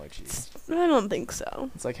it an allergy. I don't think so.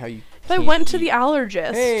 It's like how you. If I can't went to eat- the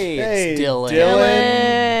allergist, Hey, Hey, it's Dylan.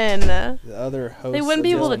 Dylan, The other host. they wouldn't of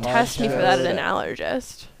be able to this test me for that at podcast. an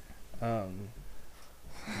allergist.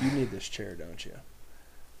 You need this chair, don't you?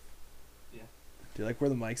 Yeah. Do you like where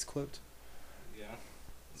the mic's clipped? Yeah,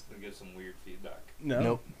 it's gonna give some weird feedback. No.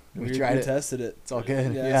 Nope. We We tried it. tested it. It's all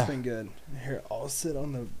good. Yeah, Yeah. it's been good. Here, I'll sit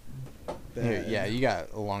on the bed. Here, yeah, you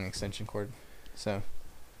got a long extension cord, so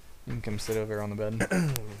you can come sit over on the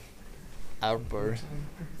bed. Outboard.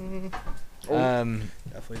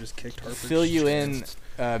 Definitely just kicked Harper's Fill you in. chest.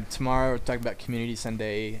 Tomorrow we're talking about Community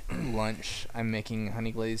Sunday lunch. I'm making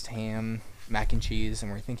honey glazed ham, mac and cheese,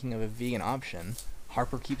 and we're thinking of a vegan option.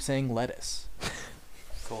 Harper keeps saying lettuce.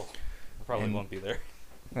 Cool. probably And- won't be there.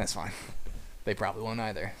 That's fine. They probably won't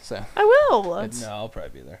either. So I will. It's- No, I'll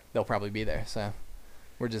probably be there. they'll probably be there. So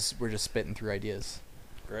we're just spitting through ideas.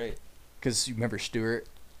 Great. Cause you remember Stuart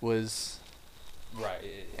was, Right.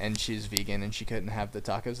 and she's vegan and she couldn't have the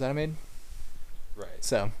tacos that I made. Right.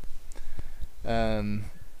 So,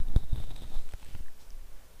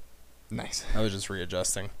 nice. I was just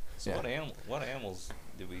readjusting. So Yeah. what animals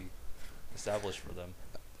do we establish for them?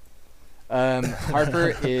 Harper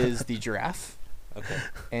is the giraffe, Okay.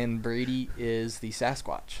 and Brady is the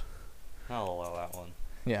Sasquatch. I'll allow that one.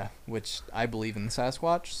 Yeah, which I believe in the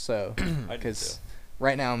Sasquatch. So, I do because too.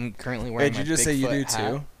 right now I'm currently Wait, wearing did my you just say you do Bigfoot hat,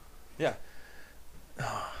 too? Yeah.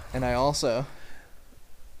 and I also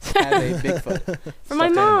have a Bigfoot From my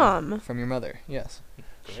stuffed animal mom. from your mother. Yes,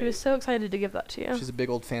 She was so excited to give that to you. she's a big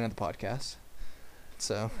old fan of the podcast.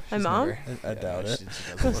 So My she's mom? never- I doubt it. She I was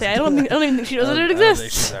doesn't gonna say, I listen don't even think she knows that it I don't think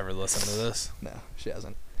exists. she's ever listened to this. No, she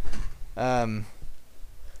hasn't.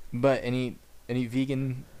 But any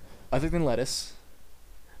vegan other than lettuce?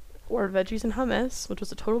 Or veggies and hummus, which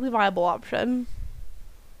was a totally viable option.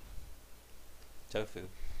 Tofu.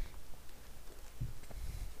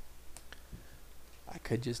 I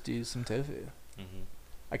could just do some tofu. Mm-hmm.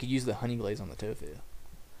 I could use the honey glaze on the tofu.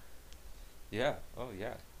 Yeah. Oh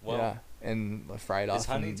yeah. Well, yeah, and fry it off. is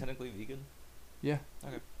honey and- technically vegan? Yeah.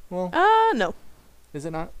 Okay. Well, No, is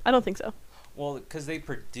it not? I don't think so. Well, because they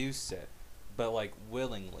produce it, but like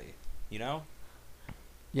willingly, you know?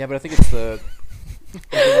 Yeah, but I think it's the.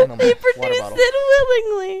 You're laying on They my water produced bottle. it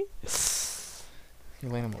willingly.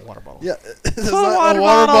 You're laying on my water bottle. Yeah, it's a not water a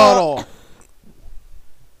water bottle. bottle.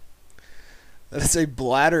 That is a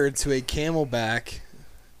bladder to a camelback.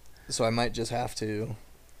 So I might just have to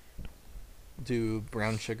do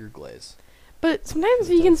brown sugar glaze. But sometimes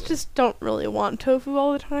With vegans tofu. just don't really want tofu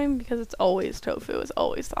all the time because it's always tofu. It's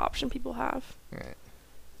always the option people have. Right.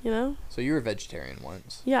 You know? So you were a vegetarian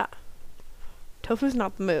once. Yeah. Tofu's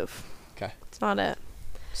not the move. 'Kay. It's not it.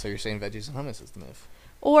 So you're saying veggies and hummus is the move.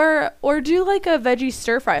 Or do like a veggie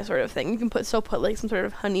stir fry sort of thing. You can put like some sort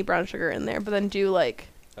of honey brown sugar in there, but then do like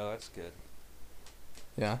Oh, that's good.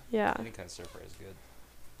 Yeah. yeah. Any kind of stir fry is good.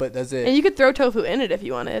 But does And it? you could throw tofu in it if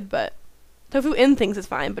you wanted, but tofu in things is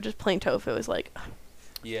fine, but just plain tofu is like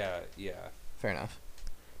Yeah. Yeah. Fair enough.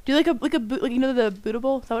 do like you know the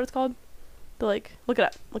bootable? Is that what it's called? The like look it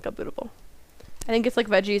up. Look up bootable. I think it's like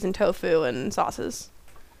veggies and tofu and sauces.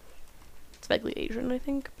 It's vaguely Asian, I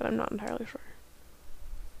think, but I'm not entirely sure.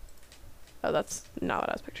 Oh, that's not what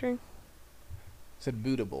I was picturing. Said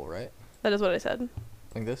bootable, right? That is what I said.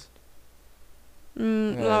 Like this.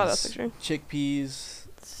 Not what I was Yes. picturing.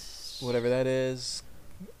 Chickpeas, whatever that is.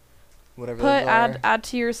 Whatever Put those are. add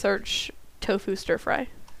to your search tofu stir fry.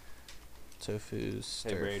 Tofu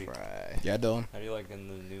stir Brady. fry. Yeah, Dylan. How do you like in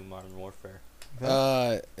the new Modern Warfare?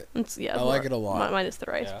 It's I like it a lot. Minus the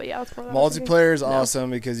rice, Yeah. but yeah, it's more than I was thinking. Multiplayer is No. awesome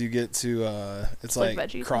because you get to it's like like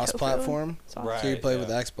veggies and cross-platform, Sauce. Right. so you play with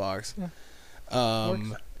yeah. Xbox. Yeah.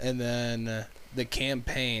 And then the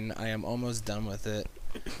campaign, I am almost done with it.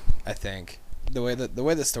 I think the way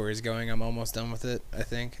the story's going, I'm almost done with it. I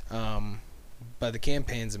think. But the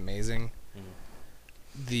campaign's amazing.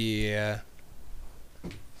 Mhm. The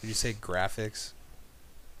did you say graphics?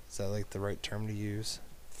 Is that like the right term to use?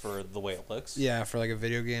 For the way it looks. Yeah, for like a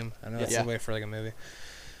video game. I know that's Yeah. the way for like a movie.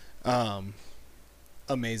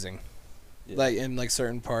 Amazing. Yeah. Like in like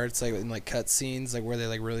certain parts, like in like cut scenes, like where they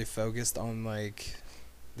like really focused on like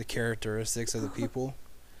the characteristics of the people.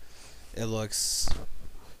 It looks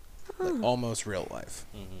like almost real life.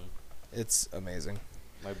 Mhm. It's amazing.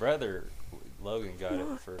 My brother Logan got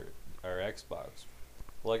it for our Xbox.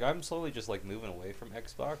 Like I'm slowly just like moving away from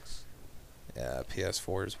Xbox. Yeah,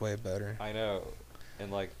 PS4 is way better. I know,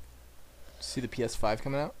 and like See the PS5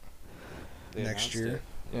 coming out? they Next announced year. it.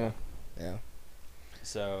 Yeah. Yeah.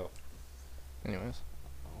 So Anyways.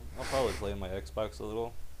 I'll probably play my Xbox a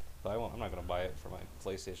little, but I'm not gonna buy it for my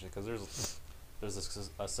PlayStation because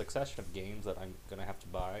there's a succession of games that I'm gonna have to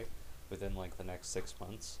buy within like the next 6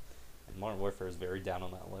 months, and Modern Warfare is very down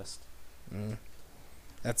on that list.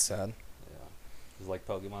 That's sad. Yeah, because like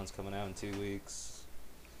Pokemon's coming out in 2 weeks.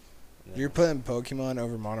 and then- You're putting Pokemon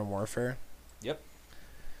over Modern Warfare? Yep.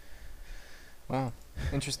 Wow.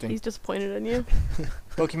 Interesting. He's disappointed in you.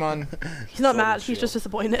 Pokemon. He's not Sword mad. and He's just Shield.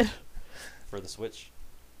 disappointed. For the Switch.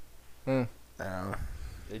 Uh, No.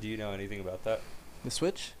 Do you know anything about that? the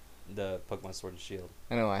Switch? The Pokemon Sword and Shield,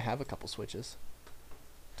 I know I have a couple Switches.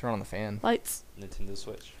 Turn on the fan. Lights. Nintendo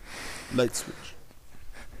Switch, Light switch.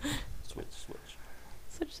 Switch.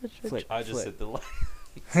 Such. Flip. I just Flip. hit the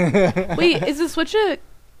light. Wait, is the Switch a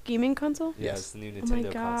gaming console? Yeah, Yes. it's the new Oh my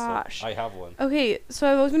Nintendo gosh. console. I have one. Okay, so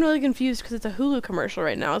I've always been really confused because it's a Hulu commercial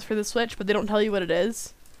right now. It's for the Switch, but they don't tell you what it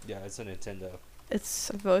is. Yeah, it's a Nintendo.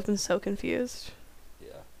 I've always been so confused. Yeah.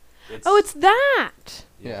 It's that!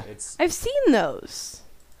 Yeah. It's I've seen those.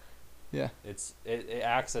 Yeah. it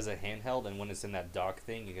acts as a handheld, and when it's in that dock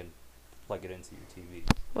thing, you can plug it into your TV.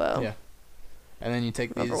 Well, Yeah. And then you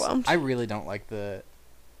take these. Overwhelmed. I really don't like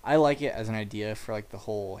I like it as an idea for like the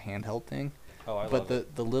whole handheld thing, Oh, I but love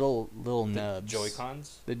the little it. nubs.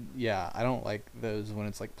 Joy-Cons. I don't like those when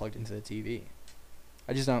it's like plugged into the TV.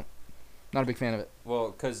 I just don't. Not a big fan of it. Well,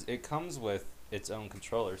 because it comes with its own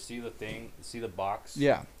controller. See the box?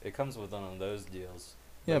 Yeah. It comes with one of those deals.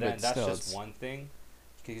 Yeah, then but that's still, just it's- one thing,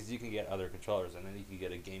 because you can get other controllers, and then you can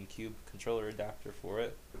get a GameCube controller adapter for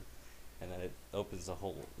it, and then it opens a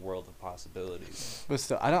whole world of possibilities. But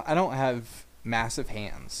still, I don't have massive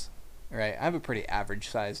hands, right? I have a pretty average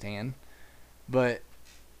sized hand, but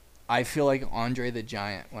I feel like Andre the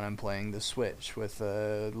Giant when I'm playing the Switch with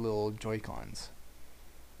the little Joy-Cons.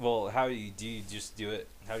 Well, do you just do it?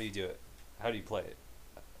 How do you do it? How do you play it?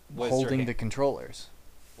 What's your Holding hand- the controllers.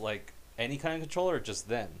 like any kind of controller, or just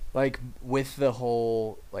then? Like with the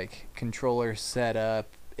whole like controller set up,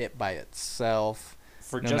 it by itself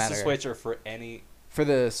For No just the matter. Switch, or for any? for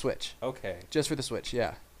the Switch. Okay. Just for the Switch,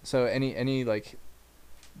 yeah. So any like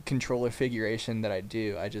controller figuration that I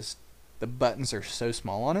do, the buttons are so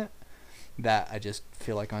small on it that I just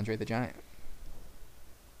feel like Andre the Giant.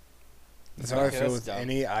 That's how I Okay, feel that's with dumb.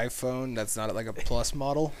 any iPhone that's not like a plus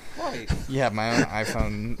model. Why? Yeah, my own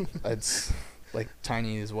iPhone, it's like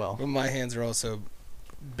tiny as well. But my hands are also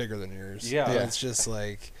bigger than yours. Yeah. It's just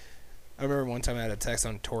like, I remember one time I had a text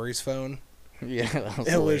on Tori's phone. Yeah, that was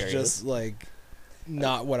It was hilarious. just like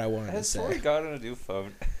not what I wanted to Has Tori say. gotten a new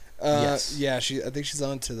phone? Yes. Yeah, I think she's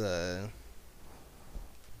on to the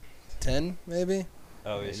 10, maybe.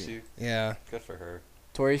 Oh, is Maybe. she? Yeah, Good for her.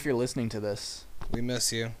 Tori, if you're listening to this, we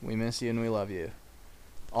miss you. we miss you and we love you.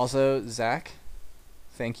 Also, Zach,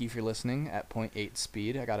 thank you for listening at 0.8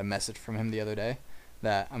 speed. I got a message from him the other day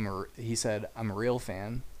that he said, I'm a real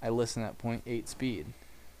fan. I listen at 0.8 speed.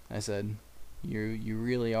 I said, you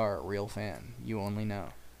really are a real fan. You only know.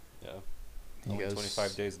 Yeah. He Only goes,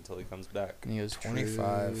 25 days until he comes back. And he goes,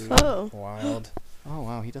 25. "True." Oh. Wild. Oh,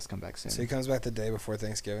 wow, he does come back soon. So he comes back the day before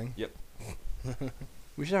Thanksgiving. Yep.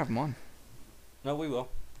 We should have him on. No, we will.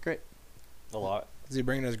 Great. A lot. Is he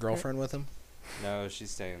bringing his girlfriend with him? No,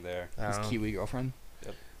 she's staying there. His Kiwi girlfriend,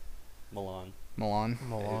 Milan. Milan.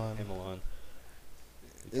 Milan. Hey, Milan.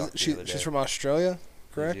 We Is talked the she? other She's day. from Australia, New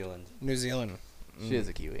correct? Zealand. New Zealand. She is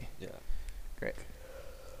a Kiwi. Yeah. Great.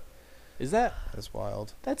 Is that? That's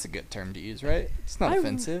wild. That's a good term to use, right? It's not I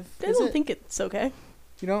offensive. I is don't it? think it's okay.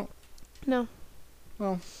 You don't? No.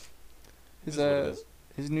 Well, Is his what it is.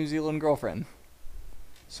 his New Zealand girlfriend.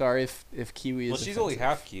 Sorry if Kiwi is. Well, she's only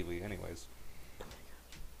offensive. half Kiwi, anyways.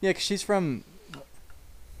 Yeah, 'cause she's from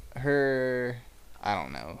her. I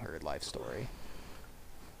don't know her life story.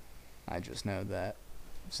 I just know that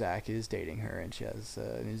Zach is dating her and she has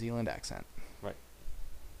a New Zealand accent. Right.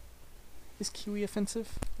 Is Kiwi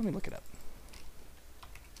offensive? Let me look it up.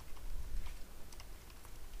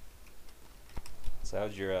 So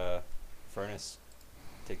how'd your furnace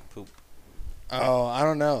take a poop? Oh, I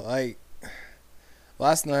don't know. Like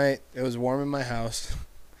last night, it was warm in my house.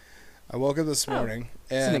 I woke up this Oh. morning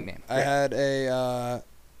a and nickname. I had I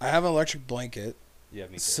have an electric blanket. Yeah,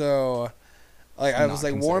 me too. So, like, It's I not was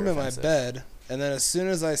like considered warm in offensive. my bed, and then as soon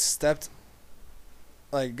as I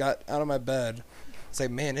got out of my bed, it's like,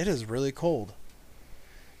 man, it is really cold.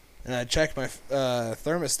 And I checked my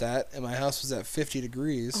thermostat, and my house was at 50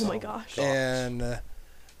 degrees. Oh my gosh. And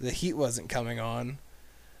the heat wasn't coming on.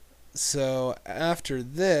 So after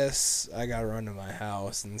this, I gotta run to my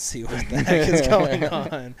house and see what the heck is going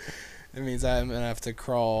on. It means I'm gonna have to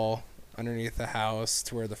crawl underneath the house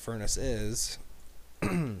to where the furnace is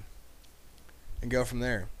and go from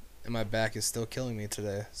there. And my back is still killing me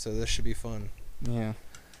today, so this should be fun. Yeah.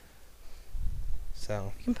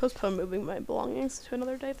 So You can postpone moving my belongings to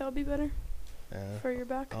another day. That would be better yeah, for your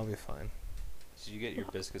back. I'll be fine. Did you get your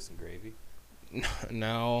biscuits and gravy?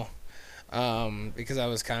 No, because I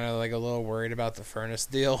was kind of like a little worried about the furnace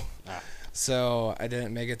deal. Ah. So I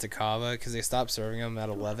didn't make it to Kava because they stopped serving them at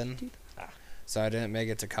 11. Ah. So I didn't make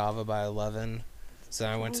it to Kava by 11. So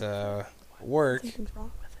I went to work, Something's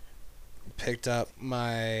wrong with it. picked up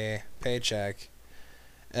my paycheck,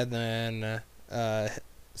 and then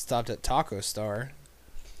stopped at Taco Star.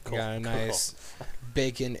 Cool, Got a cool. nice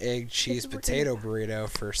bacon, egg, cheese, It's working. potato burrito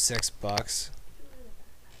for $6.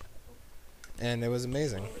 And it was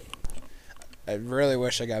amazing. I really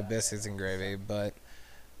wish I got biscuits and gravy, but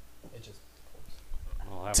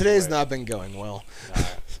Oh, I'll have to Today's wait. not been going well. Nah,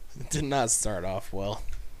 It did not start off well.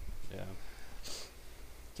 yeah.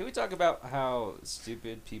 Can we talk about how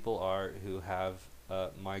stupid people are who have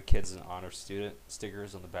 "My kid's an honor student"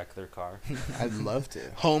 stickers on the back of their car? I'd love to.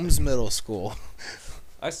 Holmes Middle School.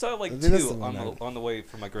 I saw like I think that's two the one on the way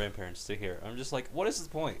from my grandparents to here. I'm just like, what is the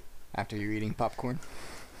point? After you're eating popcorn.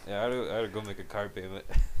 Yeah, I had to go make a car payment.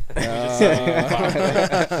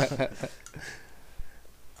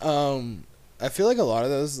 I feel like a lot of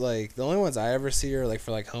those, like, the only ones I ever see are, like,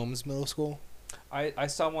 for, like, Holmes Middle School. I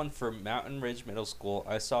saw one for Mountain Ridge Middle School.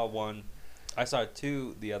 I saw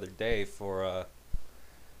two the other day for where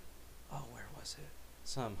was it?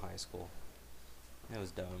 Some high school. It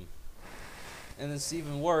was dumb. And it's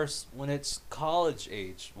even worse when it's college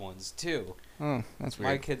age ones too. Oh, that's My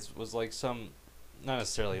weird. kid's was like some, not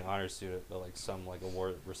necessarily an honor student, but like some like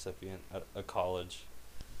award recipient at a college.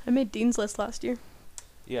 I made Dean's List last year.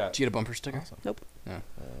 Yeah. Did you get a bumper sticker? Awesome. Nope. No.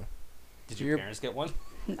 Did your Your- parents get one?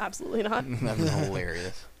 Absolutely not. That was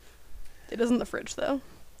hilarious. It is in the fridge though.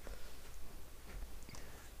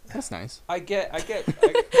 That's nice. I get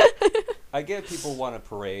people want to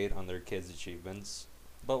parade on their kids' achievements,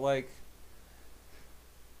 but like,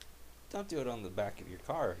 don't do it on the back of your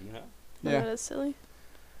car, you know? That is silly.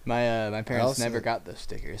 My parents also- never got those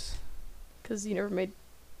stickers. Because you never made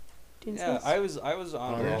Dean's Yeah, List. I was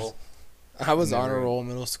on Honors. roll. I was Never. honor roll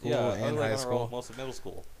middle school Yeah, I was and like high on roll school. most of middle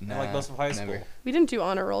school. Nah, and like most of high never. school. We didn't do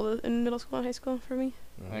honor roll in middle school and high school for me.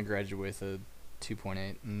 I graduated with a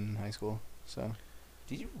 2.8 in high school. So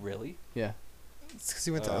Did you really? yeah, It's because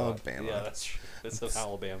you went to Alabama. Yeah, that's true. It's in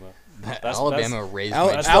Alabama. Alabama raised Al-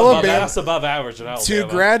 my That's Alabama- above, that's above average in Alabama. To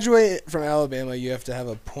graduate from Alabama, you have to have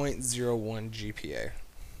a .01 GPA.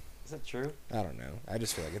 Is that true? I don't know. I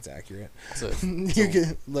just feel like it's accurate. So You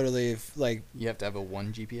can literally, like, you have to have a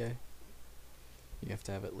 1 GPA. You have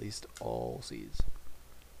to have at least all C's.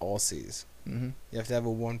 all C's. Mm-hmm. You have to have a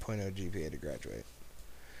 1.0 GPA to graduate.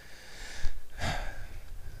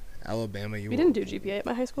 Alabama, We didn't do GPA at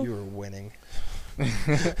my high school. You were winning. What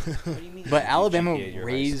do you mean? But you Alabama GPA at your high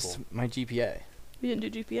raised school? my GPA. We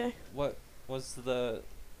didn't do GPA. What was the?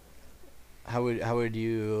 How would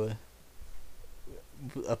you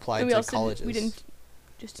apply And we to also colleges? we didn't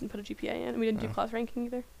put a GPA in. We didn't do Oh. class ranking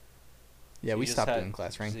either. Yeah, So we you just stopped had- doing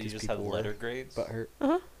class rank So you because just had people letter were grades. butthurt.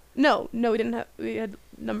 No, we didn't have. We had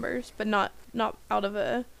numbers, but not out of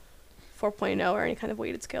a 4.0 or any kind of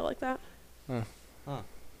weighted scale like that. Huh.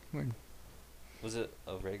 Weird. Was it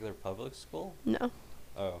a regular public school? No, it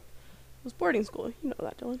Oh, was boarding school. You know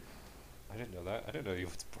that, Dylan. I didn't know that. I didn't know you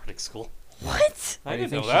went to boarding school. What? I Why do you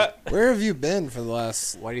didn't know think that. Where have you been for the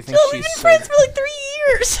last... Why do you think Dylan, we've she's been so? friends for like 3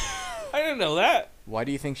 years. I didn't know that. Why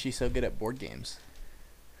do you think she's so good at board games?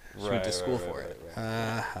 She went to school for it.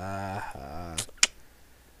 Ha ha ha.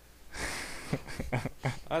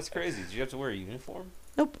 That's crazy. Did you have to wear a uniform?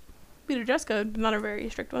 We had a dress code, but not a very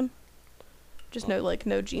strict one. Just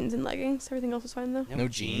no jeans and leggings. Everything else was fine though. You have No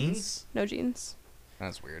jeans? No jeans.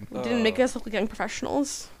 That's weird. It didn't make Oh. us look like young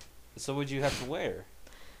professionals. So what'd you have to wear?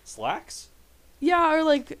 Slacks? Yeah, or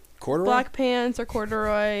like Corduroy? black pants or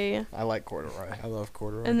corduroy, I like corduroy. I love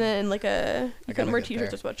corduroy. and then like you I couldn't gotta wear get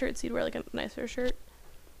t-shirts there. or sweatshirts. You'd wear like a nicer shirt.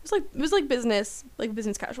 It was like business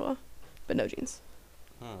casual, but no jeans.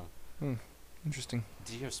 Huh. Interesting.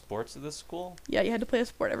 Did you have sports at this school? Yeah, you had to play a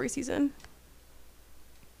sport every season.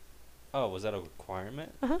 Oh, was that a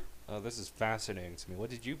requirement? Uh-huh. Oh, this is fascinating to me. What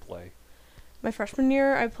did you play? My freshman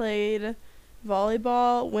year, I played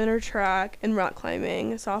volleyball, winter track, and rock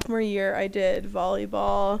climbing. Sophomore year, I did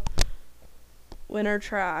volleyball, winter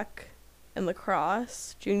track, and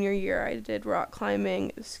lacrosse. Junior year, I did rock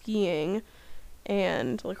climbing, skiing,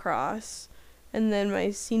 and lacrosse. And then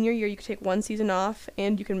my senior year, you could take 1 season off,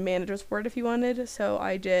 and you can manage a sport if you wanted. So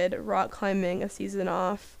I did rock climbing a season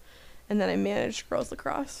off, and then I managed girls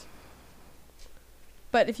lacrosse.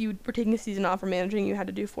 But if you were taking a season off or managing, you had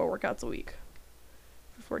to do 4 workouts a week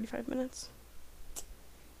for 45 minutes.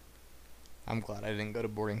 I'm glad I didn't go to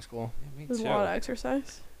boarding school. Yeah, me It was a too. lot of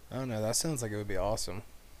exercise. I don't know. That sounds like it would be awesome.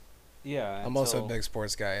 Yeah. I'm also a until- big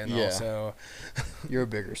sports guy, and Yeah. also... You're a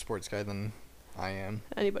bigger sports guy than I am.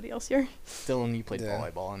 Anybody else here? Dylan, you played Yeah.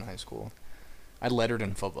 volleyball in high school. I lettered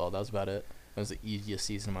in football. That was about it. That was the easiest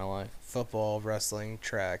season of my life. Football, wrestling,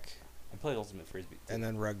 track, I played ultimate frisbee. Too. and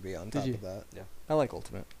then rugby on Did top you? of that. I like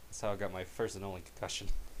ultimate. That's how I got my first and only concussion.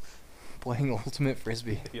 Playing ultimate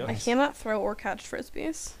frisbee. Yep. I cannot throw or catch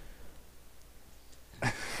frisbees.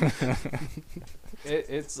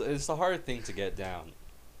 It's a hard thing to get down.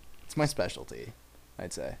 It's my specialty,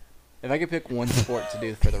 I'd say. If I could pick one sport to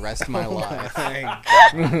do for the rest of my life,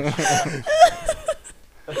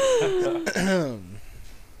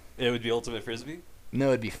 It would be ultimate frisbee. No,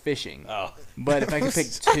 it'd be fishing. Oh, But if I could pick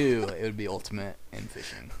two, it would be ultimate in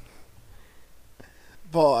fishing.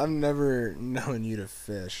 Paul, I've never known you to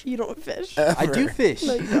fish. You don't fish. I do Ever. fish.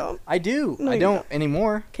 No, you don't. I do. No, I you don't don't.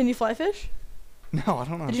 anymore. Can you fly fish? No, I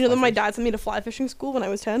don't know. Did you know that my dad sent me to fly fishing school when I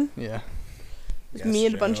was 10? Yeah. It was Yes, me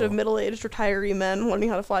and a bunch of Joe. middle-aged retiree men learning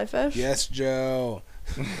how to fly fish. Yes, Joe.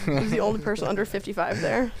 I was the only person under 55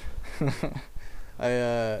 there.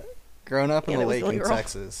 Growing up in And the it was lake the only in girl.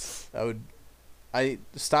 Texas, I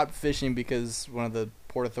stopped fishing because one of the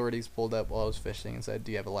port authorities pulled up while I was fishing and said,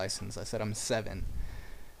 "Do you have a license?" I said, "I'm 7."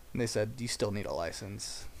 And they said, "Do you still need a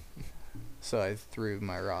license?" So I threw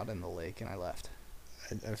my rod in the lake and I left.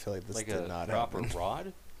 I feel like this like did a not proper happen.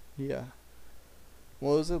 rod? Yeah.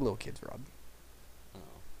 Well, it was a little kid's rod. Oh.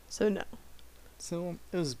 So no. So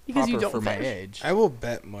it was Because you proper don't for my fish. age. I will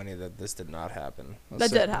bet money that this did not happen. That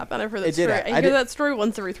So did happen. I've heard that It did story. ha- I I hear did- that story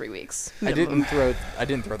once every 3 weeks. I minimum.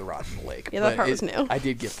 didn't throw the rod in the lake. Yeah, that but part it- was new. I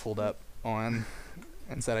did get pulled up on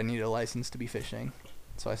and said I needed a license to be fishing.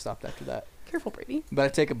 So I stopped after that. Careful, Brady. But I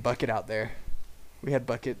take a bucket out there. We had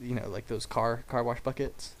bucket, like those car wash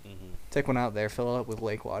buckets. Mm-hmm. Take one out there, fill it up with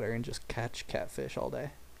lake water, and just catch catfish all day.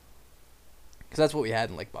 Because that's what we had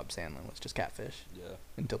in Lake Bob Sandlin, was just catfish Yeah.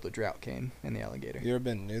 until the drought came and the alligator. You ever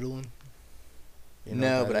been noodling? You know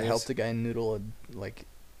No, what but that I is? helped a guy noodle a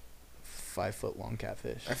 5-foot long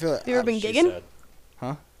catfish. I feel like You ever been She gigging? said.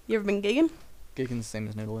 Huh? You ever been gigging? Gigging's the same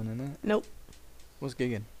as noodling, isn't it? Nope. What's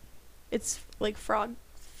gigging? It's like frog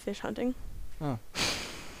fish hunting. Oh.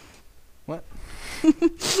 What?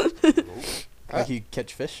 Nope. Like you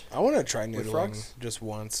catch fish? I want to try With noodling frogs? just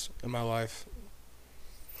once in my life.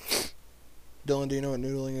 Dylan, do you know what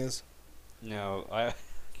noodling is? No, I.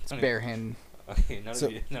 It's I don't bare hand. Okay, none So-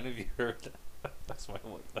 of you heard. That's what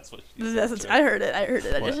she That's, said. I heard it.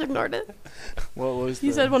 I What? just ignored it. What was He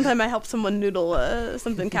the... said one time I helped someone noodle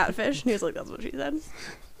something catfish, and he was like, "That's what she said."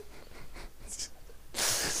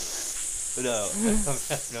 No,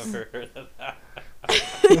 I've never heard of that.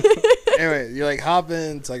 Anyway, you like hop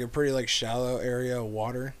into like a pretty like shallow area of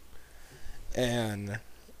water, and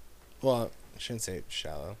well, I shouldn't say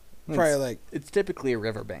shallow. Probably like It's typically a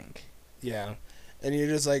riverbank. yeah, and you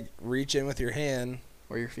just like reach in with your hand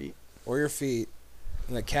Or your feet. or your feet,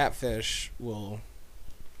 and the catfish will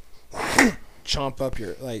chomp up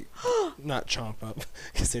your like not chomp up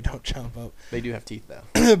because they don't chomp up, They do have teeth,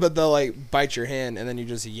 though. but they'll like bite your hand and then you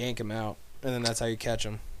just yank them out, and then that's how you catch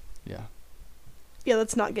them. Yeah. Yeah,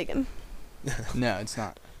 that's not gigging. No, it's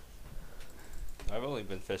not. I've only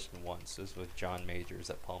been fishing once. It was with John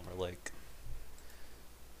Majors at Palmer Lake.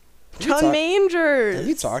 Have you John talk- Mangers. Have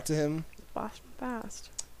you talked to him? Fast.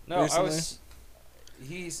 No, Recently? I was.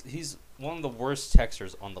 He's one of the worst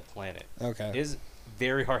texters on the planet. Okay. It is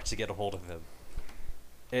very hard to get a hold of him.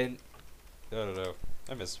 And I don't know.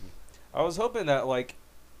 I miss him. I was hoping that like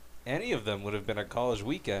any of them would have been a college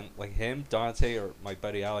weekend, like him, Dante, or my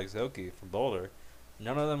buddy Alex Oki from Boulder.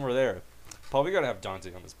 None of them were there. Paul, we gotta have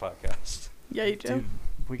Dante on this podcast. Yeah, you do. Dude,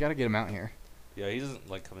 we got to get him out here. Yeah, he doesn't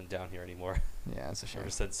like coming down here anymore. Yeah, it's a shame. Ever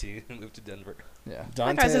since he moved to Denver. Yeah.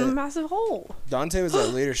 That guy's in a Dante, massive hole. Dante was at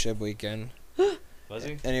leadership weekend, Was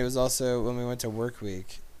he? and he was also when we went to work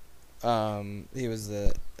week. He was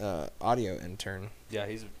the audio intern. Yeah,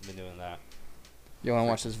 he's been doing that. You want to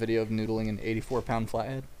watch this video of noodling an 84-pound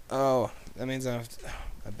flathead Oh, that means I have to,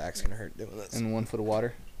 my back's gonna hurt doing this. in 1 foot of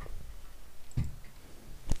water?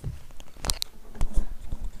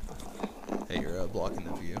 Hey, you're blocking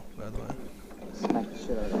the view, by the way.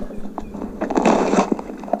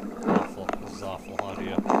 Awful. This is awful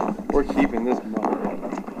audio. We're keeping this motherfucker.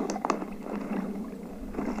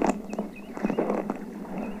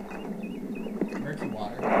 Murky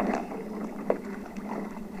water.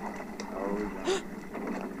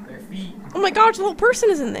 Their feet. Oh my gosh, the whole person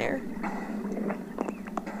is in there.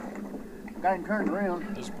 Got him turned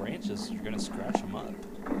around. Those branches, you're gonna scratch them up.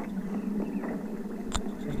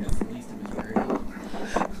 I think that's the least of his worries.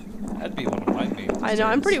 That'd be one of my main I know,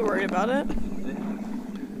 I'm concerns. pretty worried about it.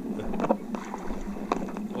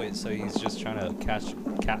 Wait, so he's just trying to catch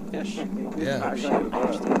catfish? Yeah.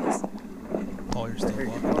 Paul, you're still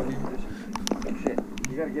blocking the view. Shit.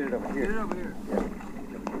 You gotta get it over here. Get it over here.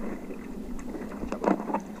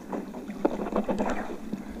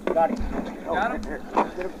 Got him. Oh, Got him? here.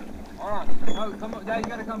 Get him. Hold on. No, come on. Now you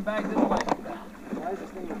gotta come back this way. Why is this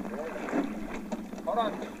thing Hold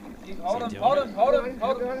on. Hold him, doing hold it? him, hold him,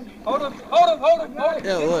 hold him, hold him, hold him.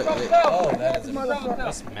 Yeah, look, Oh, that is a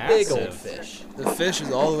That's big massive. old fish. The fish is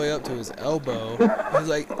all the way up to his elbow.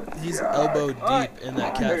 He's elbow deep in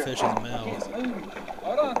that catfish's mouth.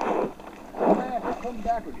 Hold on. Come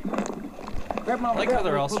back with you. Grab my I like how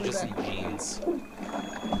they're also just in jeans.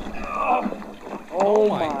 Oh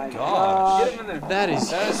my gosh. Get him in there. That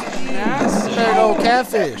is nasty. There go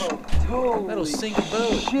catfish. that'll sink a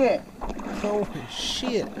boat. Shit. Holy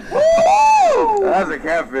shit. That's a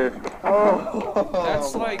catfish.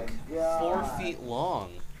 That's like 4 feet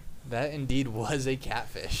long. That indeed was a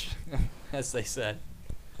catfish, as they said.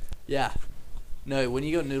 Yeah. No, when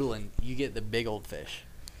you go noodling, you get the big old fish.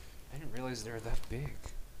 I didn't realize they were that big.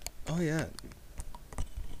 Oh yeah.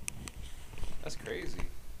 That's crazy.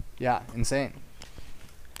 Yeah, insane.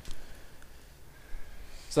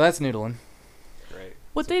 So that's noodling. Great.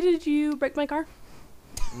 What day did you break my car?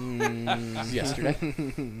 Yesterday.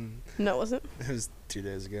 No, it wasn't. It was 2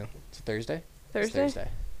 days ago. It's Thursday? It's Thursday? Thursday.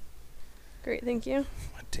 Great, thank you.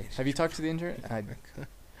 What day? Have you talked to the insurance? I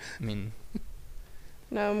mean,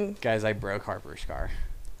 No, guys, I broke Harper's car.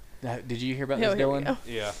 Did you hear about here this, we Dylan? go.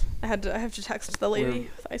 Yeah. I have to text the lady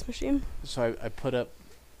with the ice machine. So I put up.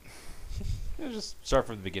 Just start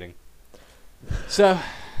from the beginning. So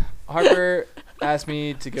Harper asked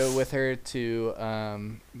me to go with her to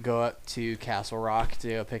go up to Castle Rock to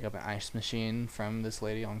go pick up an ice machine from this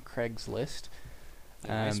lady on Craigslist.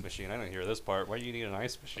 An ice machine. I didn't hear this part. Why do you need an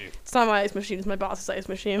ice machine? It's not my ice machine, it's my boss's ice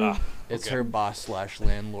machine. Ah, It's okay. her boss slash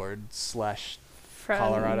landlord slash Friend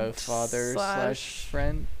Colorado father slash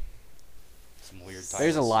friend. Some weird titles.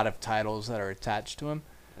 There's a lot of titles that are attached to him.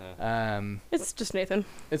 It's just Nathan.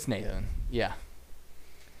 It's Nathan. Yeah.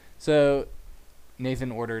 So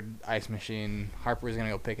Nathan ordered ice machine. Harper was gonna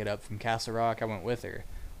go pick it up from Castle Rock. I went with her.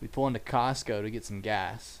 We pull into Costco to get some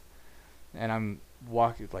gas, and I'm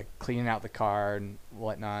walking, like, cleaning out the car and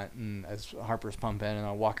whatnot. And as Harper's pumping, and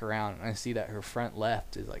I walk around and I see that her front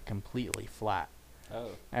left is like completely flat. Oh.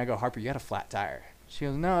 And I go, Harper, you got a flat tire. She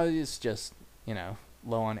goes, no, it's just,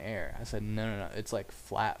 low on air. I said, no, it's like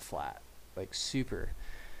flat, like super.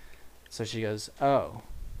 So she goes, oh,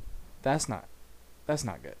 that's not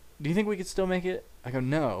good. Do you think we could still make it? I go,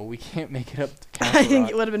 no, we can't make it up to Castle I think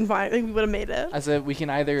Rock. it would have been fine. I think we would have made it. I said, we can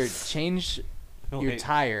either change your Wait,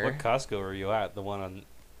 tire. What Costco are you at? The one on...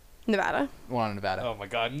 Nevada. One in Nevada. Oh my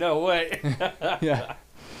god, no way. Yeah.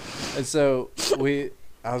 And so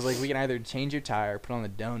I was like, we can either change your tire, put on the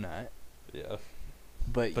donut, Yeah.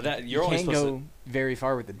 but That- you you're only can't supposed go very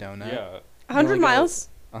far with the donut. Yeah. 100 only go- miles.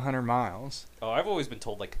 100 miles. Oh, I've always been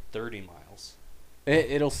told like 30 miles.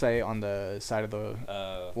 It'll say on the side of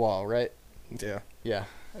the wall, right? Yeah. Yeah.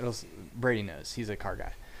 Brady knows. He's a car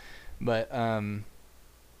guy. But I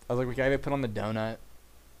was like, we can either put on the donut,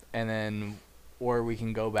 and then, or we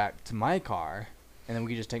can go back to my car, and then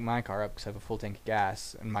we could just take my car up because I have a full tank of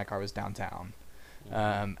gas, and my car was downtown,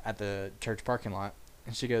 at the church parking lot.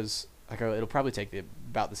 And she goes, it'll probably take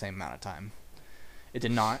about the same amount of time. It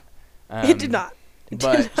did not. It did not.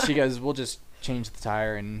 But she goes, we'll just change the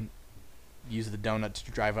tire and use the donut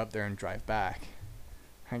to drive up there and drive back.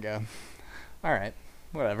 I go, all right,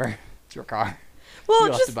 whatever. It's your car. Well,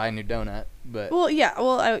 You'll have to buy a new donut, but Well, yeah.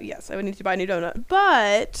 Well, yes, I would need to buy a new donut,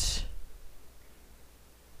 but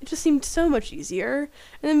it just seemed so much easier.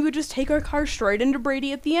 And then we would just take our car straight into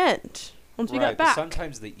Brady at the end once we got but back.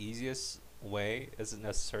 sometimes the easiest way isn't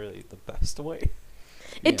necessarily the best way.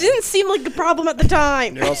 It didn't seem like a problem at the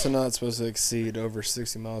time. You're also not supposed to exceed over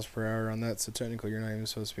 60 miles per hour on that, so technically you're not even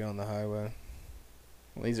supposed to be on the highway.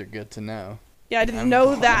 well, these are good to know. Yeah, I didn't I'm know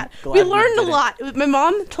glad- that. glad We we learned a did it. lot. My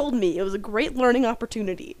mom told me it was a great learning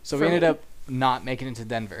opportunity. So for we ended me. up not making it to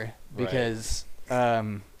Denver because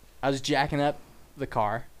I was jacking up the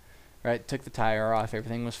car, right? Took the tire off,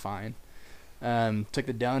 everything was fine. Took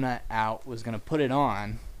the donut out, was gonna put it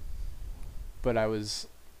on, but I was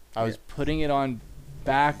putting it on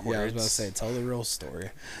backwards. Yeah, I was about to say, tell the real story.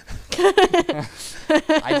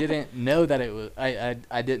 I didn't know that it was.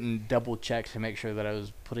 I didn't double check to make sure that I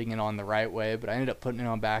was putting it on the right way, but I ended up putting it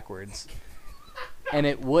on backwards, and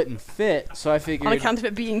it wouldn't fit. So I figured. on account of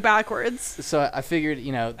it being backwards. So I figured,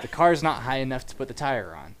 the car's not high enough to put the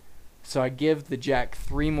tire on. So I give the jack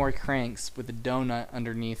 3 more cranks with the donut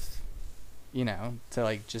underneath, to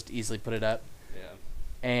like just easily put it up,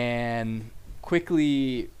 Yeah. and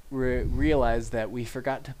quickly realized that we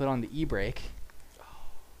forgot to put on the e-brake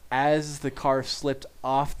as the car slipped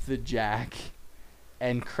off the jack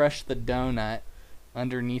and crushed the donut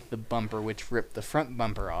underneath the bumper, which ripped the front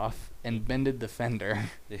bumper off and bended the fender.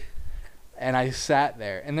 Yeah. And I sat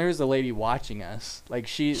there, and there was a lady watching us. Like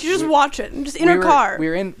she just watch it, just in her car. We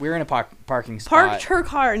were in a parking spot. Parked her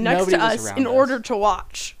car next Nobody to was us around in us. order to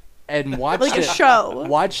watch. And watched Like a it. show.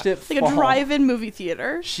 Watched it. Like a fall. drive-in movie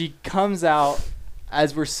theater. She comes out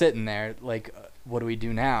as we're sitting there, like, what do we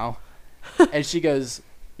do now? And she goes,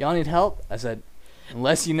 y'all need help? I said,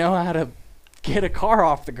 unless you know how to get a car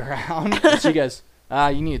off the ground. And she goes,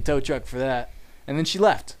 you need a tow truck for that. And then she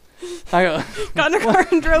left. I Got in her car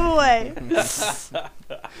and drove away.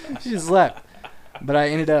 she just left. But I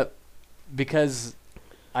ended up, because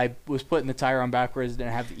I was putting the tire on backwards,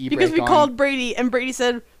 didn't have the e-brake Because we on. called Brady, and Brady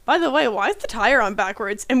said, by the way, why is the tire on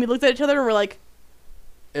backwards? And we looked at each other and we're like,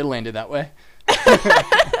 It landed that way.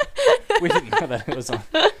 We didn't know that it was on.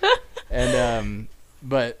 And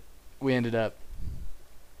but we ended up,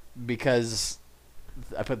 because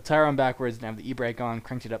I put the tire on backwards, didn't have the e-brake on,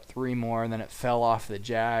 cranked it up 3 more, and then it fell off the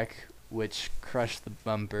jack, which crushed the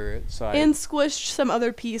bumper. So and squished some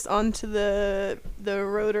other piece onto the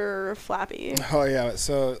rotor flappy. Oh yeah,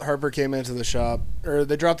 so Harper came into the shop, or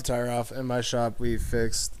they dropped the tire off in my shop. We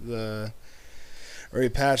patched the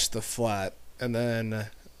flat, and then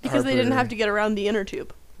Because they didn't have to get around the inner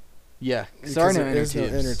tube. yeah, sorry, no inner there's no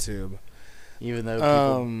tubes. inner tube. Even though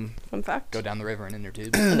people Fun fact. go down the river in inner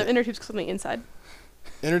tubes. And the inner tube's something inside.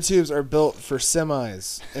 Inner tubes are built for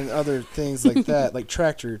semis and other things like that, like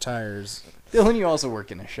tractor tires. Dylan, you also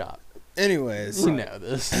work in a shop. Anyways, You know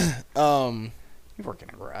this. um, You work in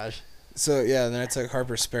a garage. so yeah, then I took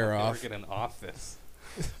Harper's spare I off. work in an office.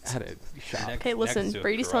 At a shop. Okay, listen, to a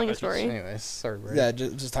Brady's telling a garage. story. Anyways, sorry, Brady. Yeah,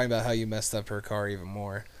 just talking about how you messed up her car even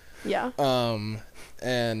more. Yeah.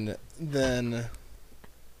 And then,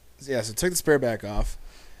 yeah, so took the spare back off,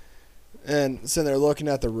 and sitting there looking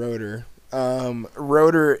at the rotor.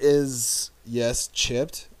 Rotor is, yes,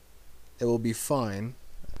 chipped. It will be fine.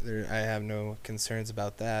 I have no concerns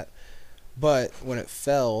about that. But when it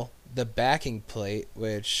fell, the backing plate,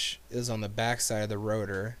 which is on the back side of the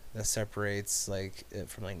rotor, that separates like it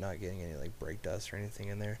from like not getting any like brake dust or anything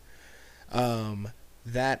in there,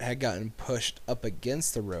 that had gotten pushed up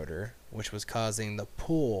against the rotor, which was causing the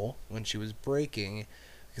pull when she was braking,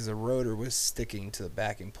 because the rotor was sticking to the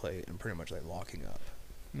backing plate and pretty much like locking up.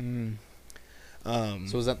 Mm.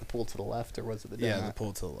 So was that the pull to the left, or was it the Yeah, donut? the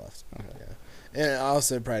pull to the left. Okay. Yeah, and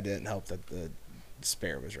also it probably didn't help that the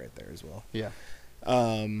spare was right there as well. Yeah.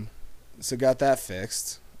 So got that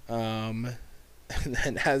fixed. And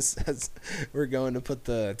then as we're going to put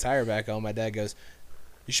the tire back on, my dad goes,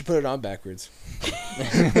 "You should put it on backwards."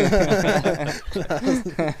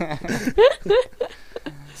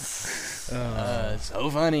 So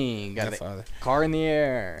funny. Got Yeah, the father. car in the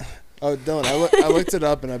air. Oh, Dylan, I looked it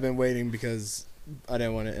up, and I've been waiting because I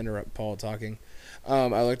didn't want to interrupt Paul talking.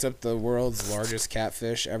 I looked up the world's largest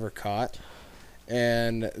catfish ever caught,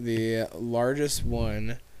 and the largest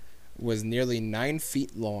one was nearly 9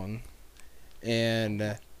 feet long, and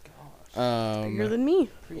Bigger than me.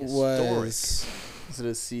 was Is it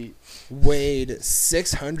a seat? weighed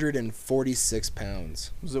 646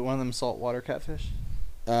 pounds. Was it one of them saltwater catfish?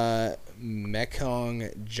 Mekong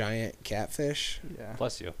giant catfish. Yeah.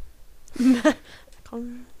 Bless you. That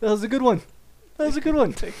was a good one. That was a good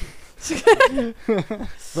one.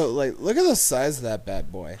 But like, look at the size of that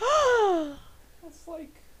bad boy. That's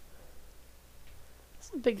like. That's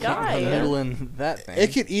a big Can't guy. noodle in that thing.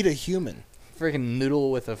 It could eat a human. Freaking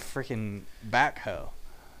noodle with a freaking backhoe.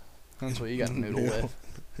 That's what you got to noodle Noodle.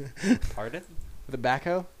 with. Pardon? With a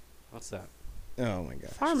backhoe? What's that? Oh my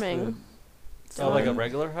god. Farming. Oh, like a Dylan.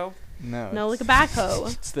 regular hoe? No. No, like a it's-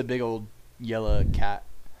 backhoe. It's the big old yellow cat.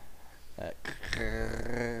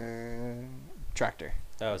 Tractor.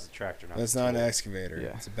 That was a tractor, not That's a not an tool. excavator.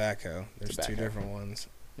 Yeah. It's a backhoe. There's a two backhoe. different ones.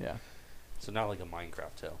 Yeah. So not like a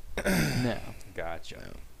Minecraft hoe. No. Gotcha.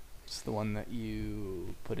 No. It's the one that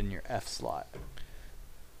you put in your F slot.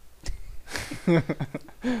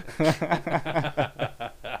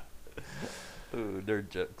 Ooh, nerd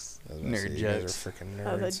jokes. I was about to Nerd say, you guys jokes. are freaking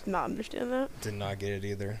How did I nerds. not understand that? Did not get it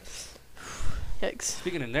either. Yikes.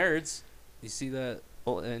 Speaking of nerds, you see that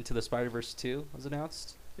Into the Spider-Verse 2 was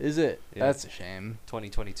announced? Is it? Yeah. That's a shame.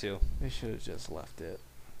 2022. They should have just left it.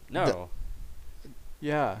 No.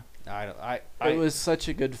 Yeah. I It was such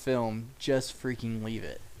a good film. Just freaking leave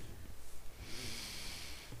it.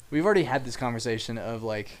 We've already had this conversation of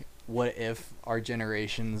like, what if our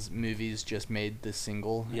generation's movies just made the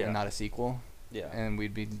single Yeah. and not a sequel, yeah. and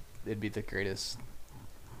it'd be the greatest.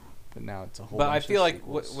 But now it's a whole. But I bunch feel of like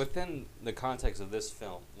sequels. within the context of this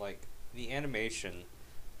film, like the animation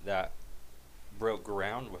that broke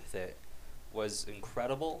ground with it was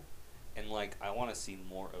incredible, and like I want to see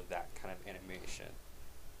more of that kind of animation.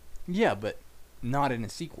 Yeah, but not in a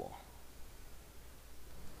sequel.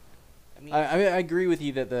 I mean, I mean, I agree with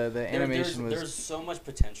you that the animation was. there's so much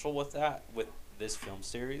potential with that with this film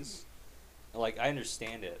series. Like I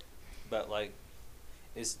understand it, but like,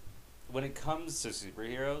 is when it comes to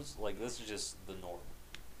superheroes, like this is just the norm.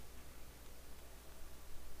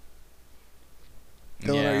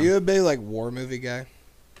 Dylan, Yeah. are you a big like war movie guy?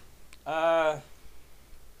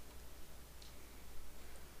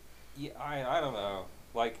 Yeah, I don't know.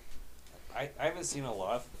 Like I haven't seen a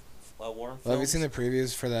lot of war films. Well, have you seen the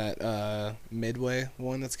previews for that Midway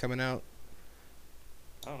one that's coming out?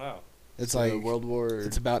 I don't know. It's So like World War.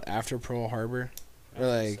 it's about after Pearl Harbor, I or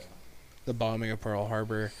don't think like so. the bombing of Pearl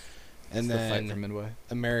Harbor, and the fight for then Midway.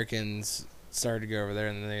 Americans started to go over there,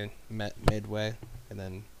 and then they met Midway, and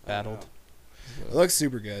then I don't battled. know. It looks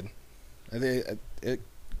super good. I think it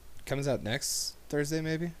comes out next Thursday,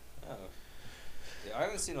 maybe. Oh. Yeah, I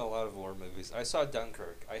haven't seen a lot of war movies. I saw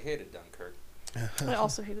Dunkirk. I hated Dunkirk. I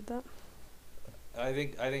also hated that. I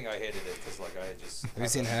think I hated it because like I just. Have you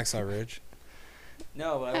seen Hacksaw Ridge?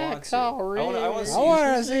 No, but I want to. Hacksaw I want to see.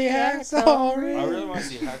 wanna see Hacksaw Ridge. I really want to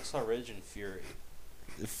see Hacksaw Ridge and Fury.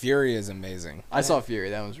 Fury is amazing. I saw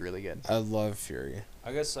Fury. That was really good. I love Fury.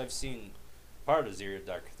 I guess I've seen part of Zero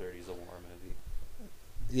Dark 30 is a war movie.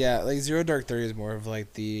 Yeah, like Zero Dark 30 is more of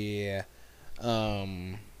like the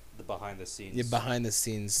The behind the scenes. behind the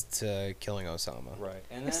scenes to killing Osama. Right,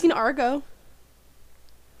 and I've then seen Argo.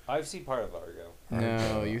 I've seen part of Argo.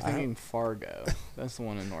 No, you're I don't- thinking Fargo. That's the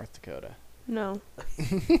one in North Dakota. No.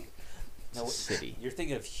 It's No, a city. You're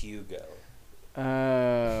thinking of Hugo.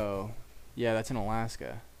 Oh, yeah, that's in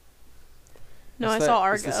Alaska. No, It's I that- saw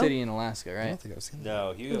Argo. It's the city in Alaska, I right? don't think I've seen that.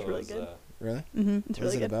 No, Hugo really was good. Really? Mm-hmm. It's What really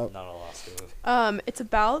is it good. about? not an Alaska movie. It's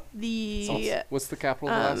about the What's the capital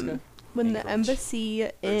of Alaska? when the Anchorage. embassy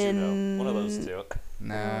Or Juneau. in One of those two.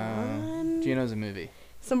 No. Juno's a movie.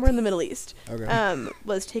 somewhere in the Middle East Okay.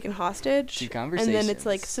 was taken hostage. Two And conversations. then it's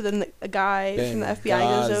like so then a guy from the FBI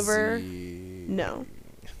goes over. Benghazi. No.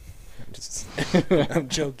 I'm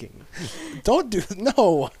joking. Don't do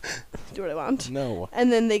no. Do what I want. No.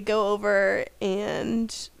 And then they go over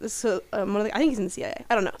and so one of the, I think he's in the CIA.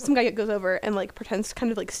 I don't know. Some guy goes over and like pretends to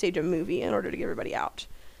kind of like stage a movie in order to get everybody out.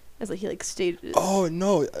 As like he like stages. Oh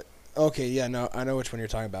no. Okay, yeah, no, I know which one you're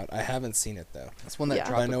talking about. I haven't seen it though. That's one that Yeah. I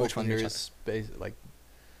Tropical know which one Thunder you're is like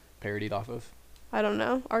parodied off of. I don't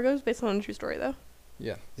know. Argo's based on a true story though.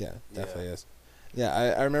 Yeah. Yeah, definitely is. Yeah,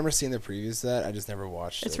 I remember seeing the previews to that. I just never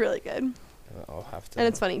watched It's it. really good. I'll have to. And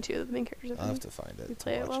it's funny too. The main characters are I'll funny. have to find it You to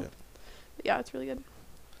play it watch well. it. But yeah, it's really good.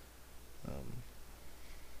 Um,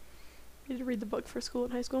 You had to read the book for school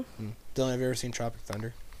in high school. Dylan, have you ever seen Tropic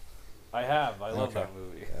Thunder? I have. I love Okay. that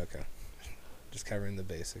movie. Okay. Just covering the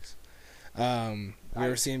basics. Have you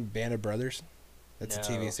ever seen Band of Brothers? That's a No.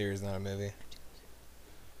 TV series, not a movie.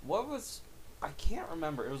 What was? I can't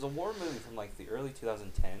remember. It was a war movie from like the early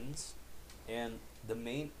 2010s, and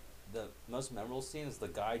the most memorable scene is the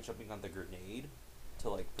guy jumping on the grenade to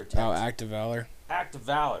like protect. Oh, Act of Valor. Act of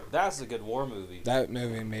Valor. That's a good war movie. That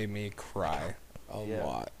movie made me cry a Yeah.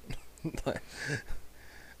 lot. Like,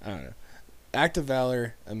 I don't know. Act of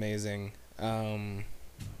Valor, amazing.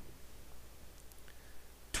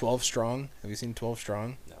 12 Strong. Have you seen 12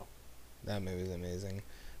 Strong? No. That movie's amazing.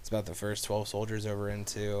 It's about the first 12 soldiers over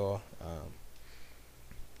into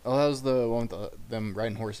Oh, that was the one with them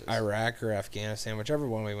riding horses. Iraq or Afghanistan, whichever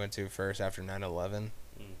one we went to first after 9/11.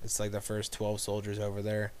 Mm. It's like the first 12 soldiers over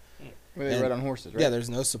there. Where they and- ride on horses, right? Yeah, there's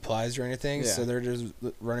no supplies or anything, so Yeah. they're just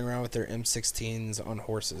running around with their M16s on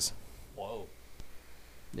horses. Whoa.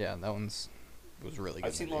 Yeah, that was really good.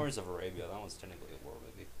 I've seen movie. Lawrence of Arabia. That one's technically a war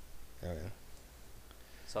movie. Oh yeah.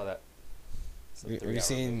 Saw that. It's a Have you 3-hour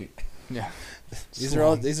seen? movie. Yeah. These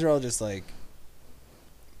are all just like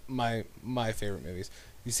my favorite movies.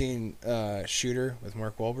 You seen Shooter with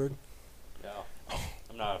Mark Wahlberg? No.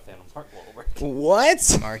 I'm not a fan of Mark Wahlberg.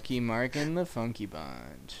 What? Marky Mark and the Funky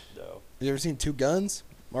Bunch. No. You ever seen Two Guns?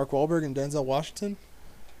 Mark Wahlberg and Denzel Washington?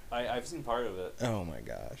 I've seen part of it. Oh my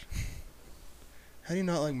gosh. How do you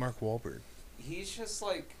not like Mark Wahlberg? He's just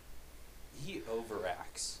like, he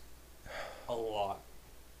overacts a lot.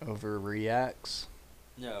 Overreacts.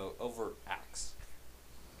 No, overacts.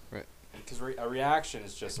 Right. Because a reaction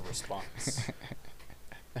is just a response.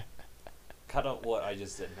 Cut out what I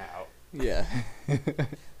just did now. Yeah.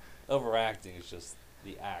 Overacting is just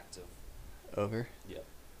the act of. Over. Yep.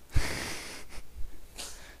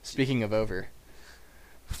 Speaking of over,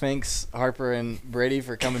 thanks Harper and Brady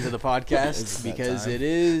for coming to the It's podcast that because time. it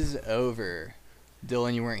is over.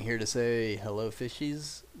 Dylan, you weren't here to say hello,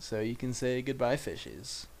 fishies, so you can say goodbye,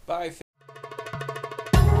 fishies. Bye,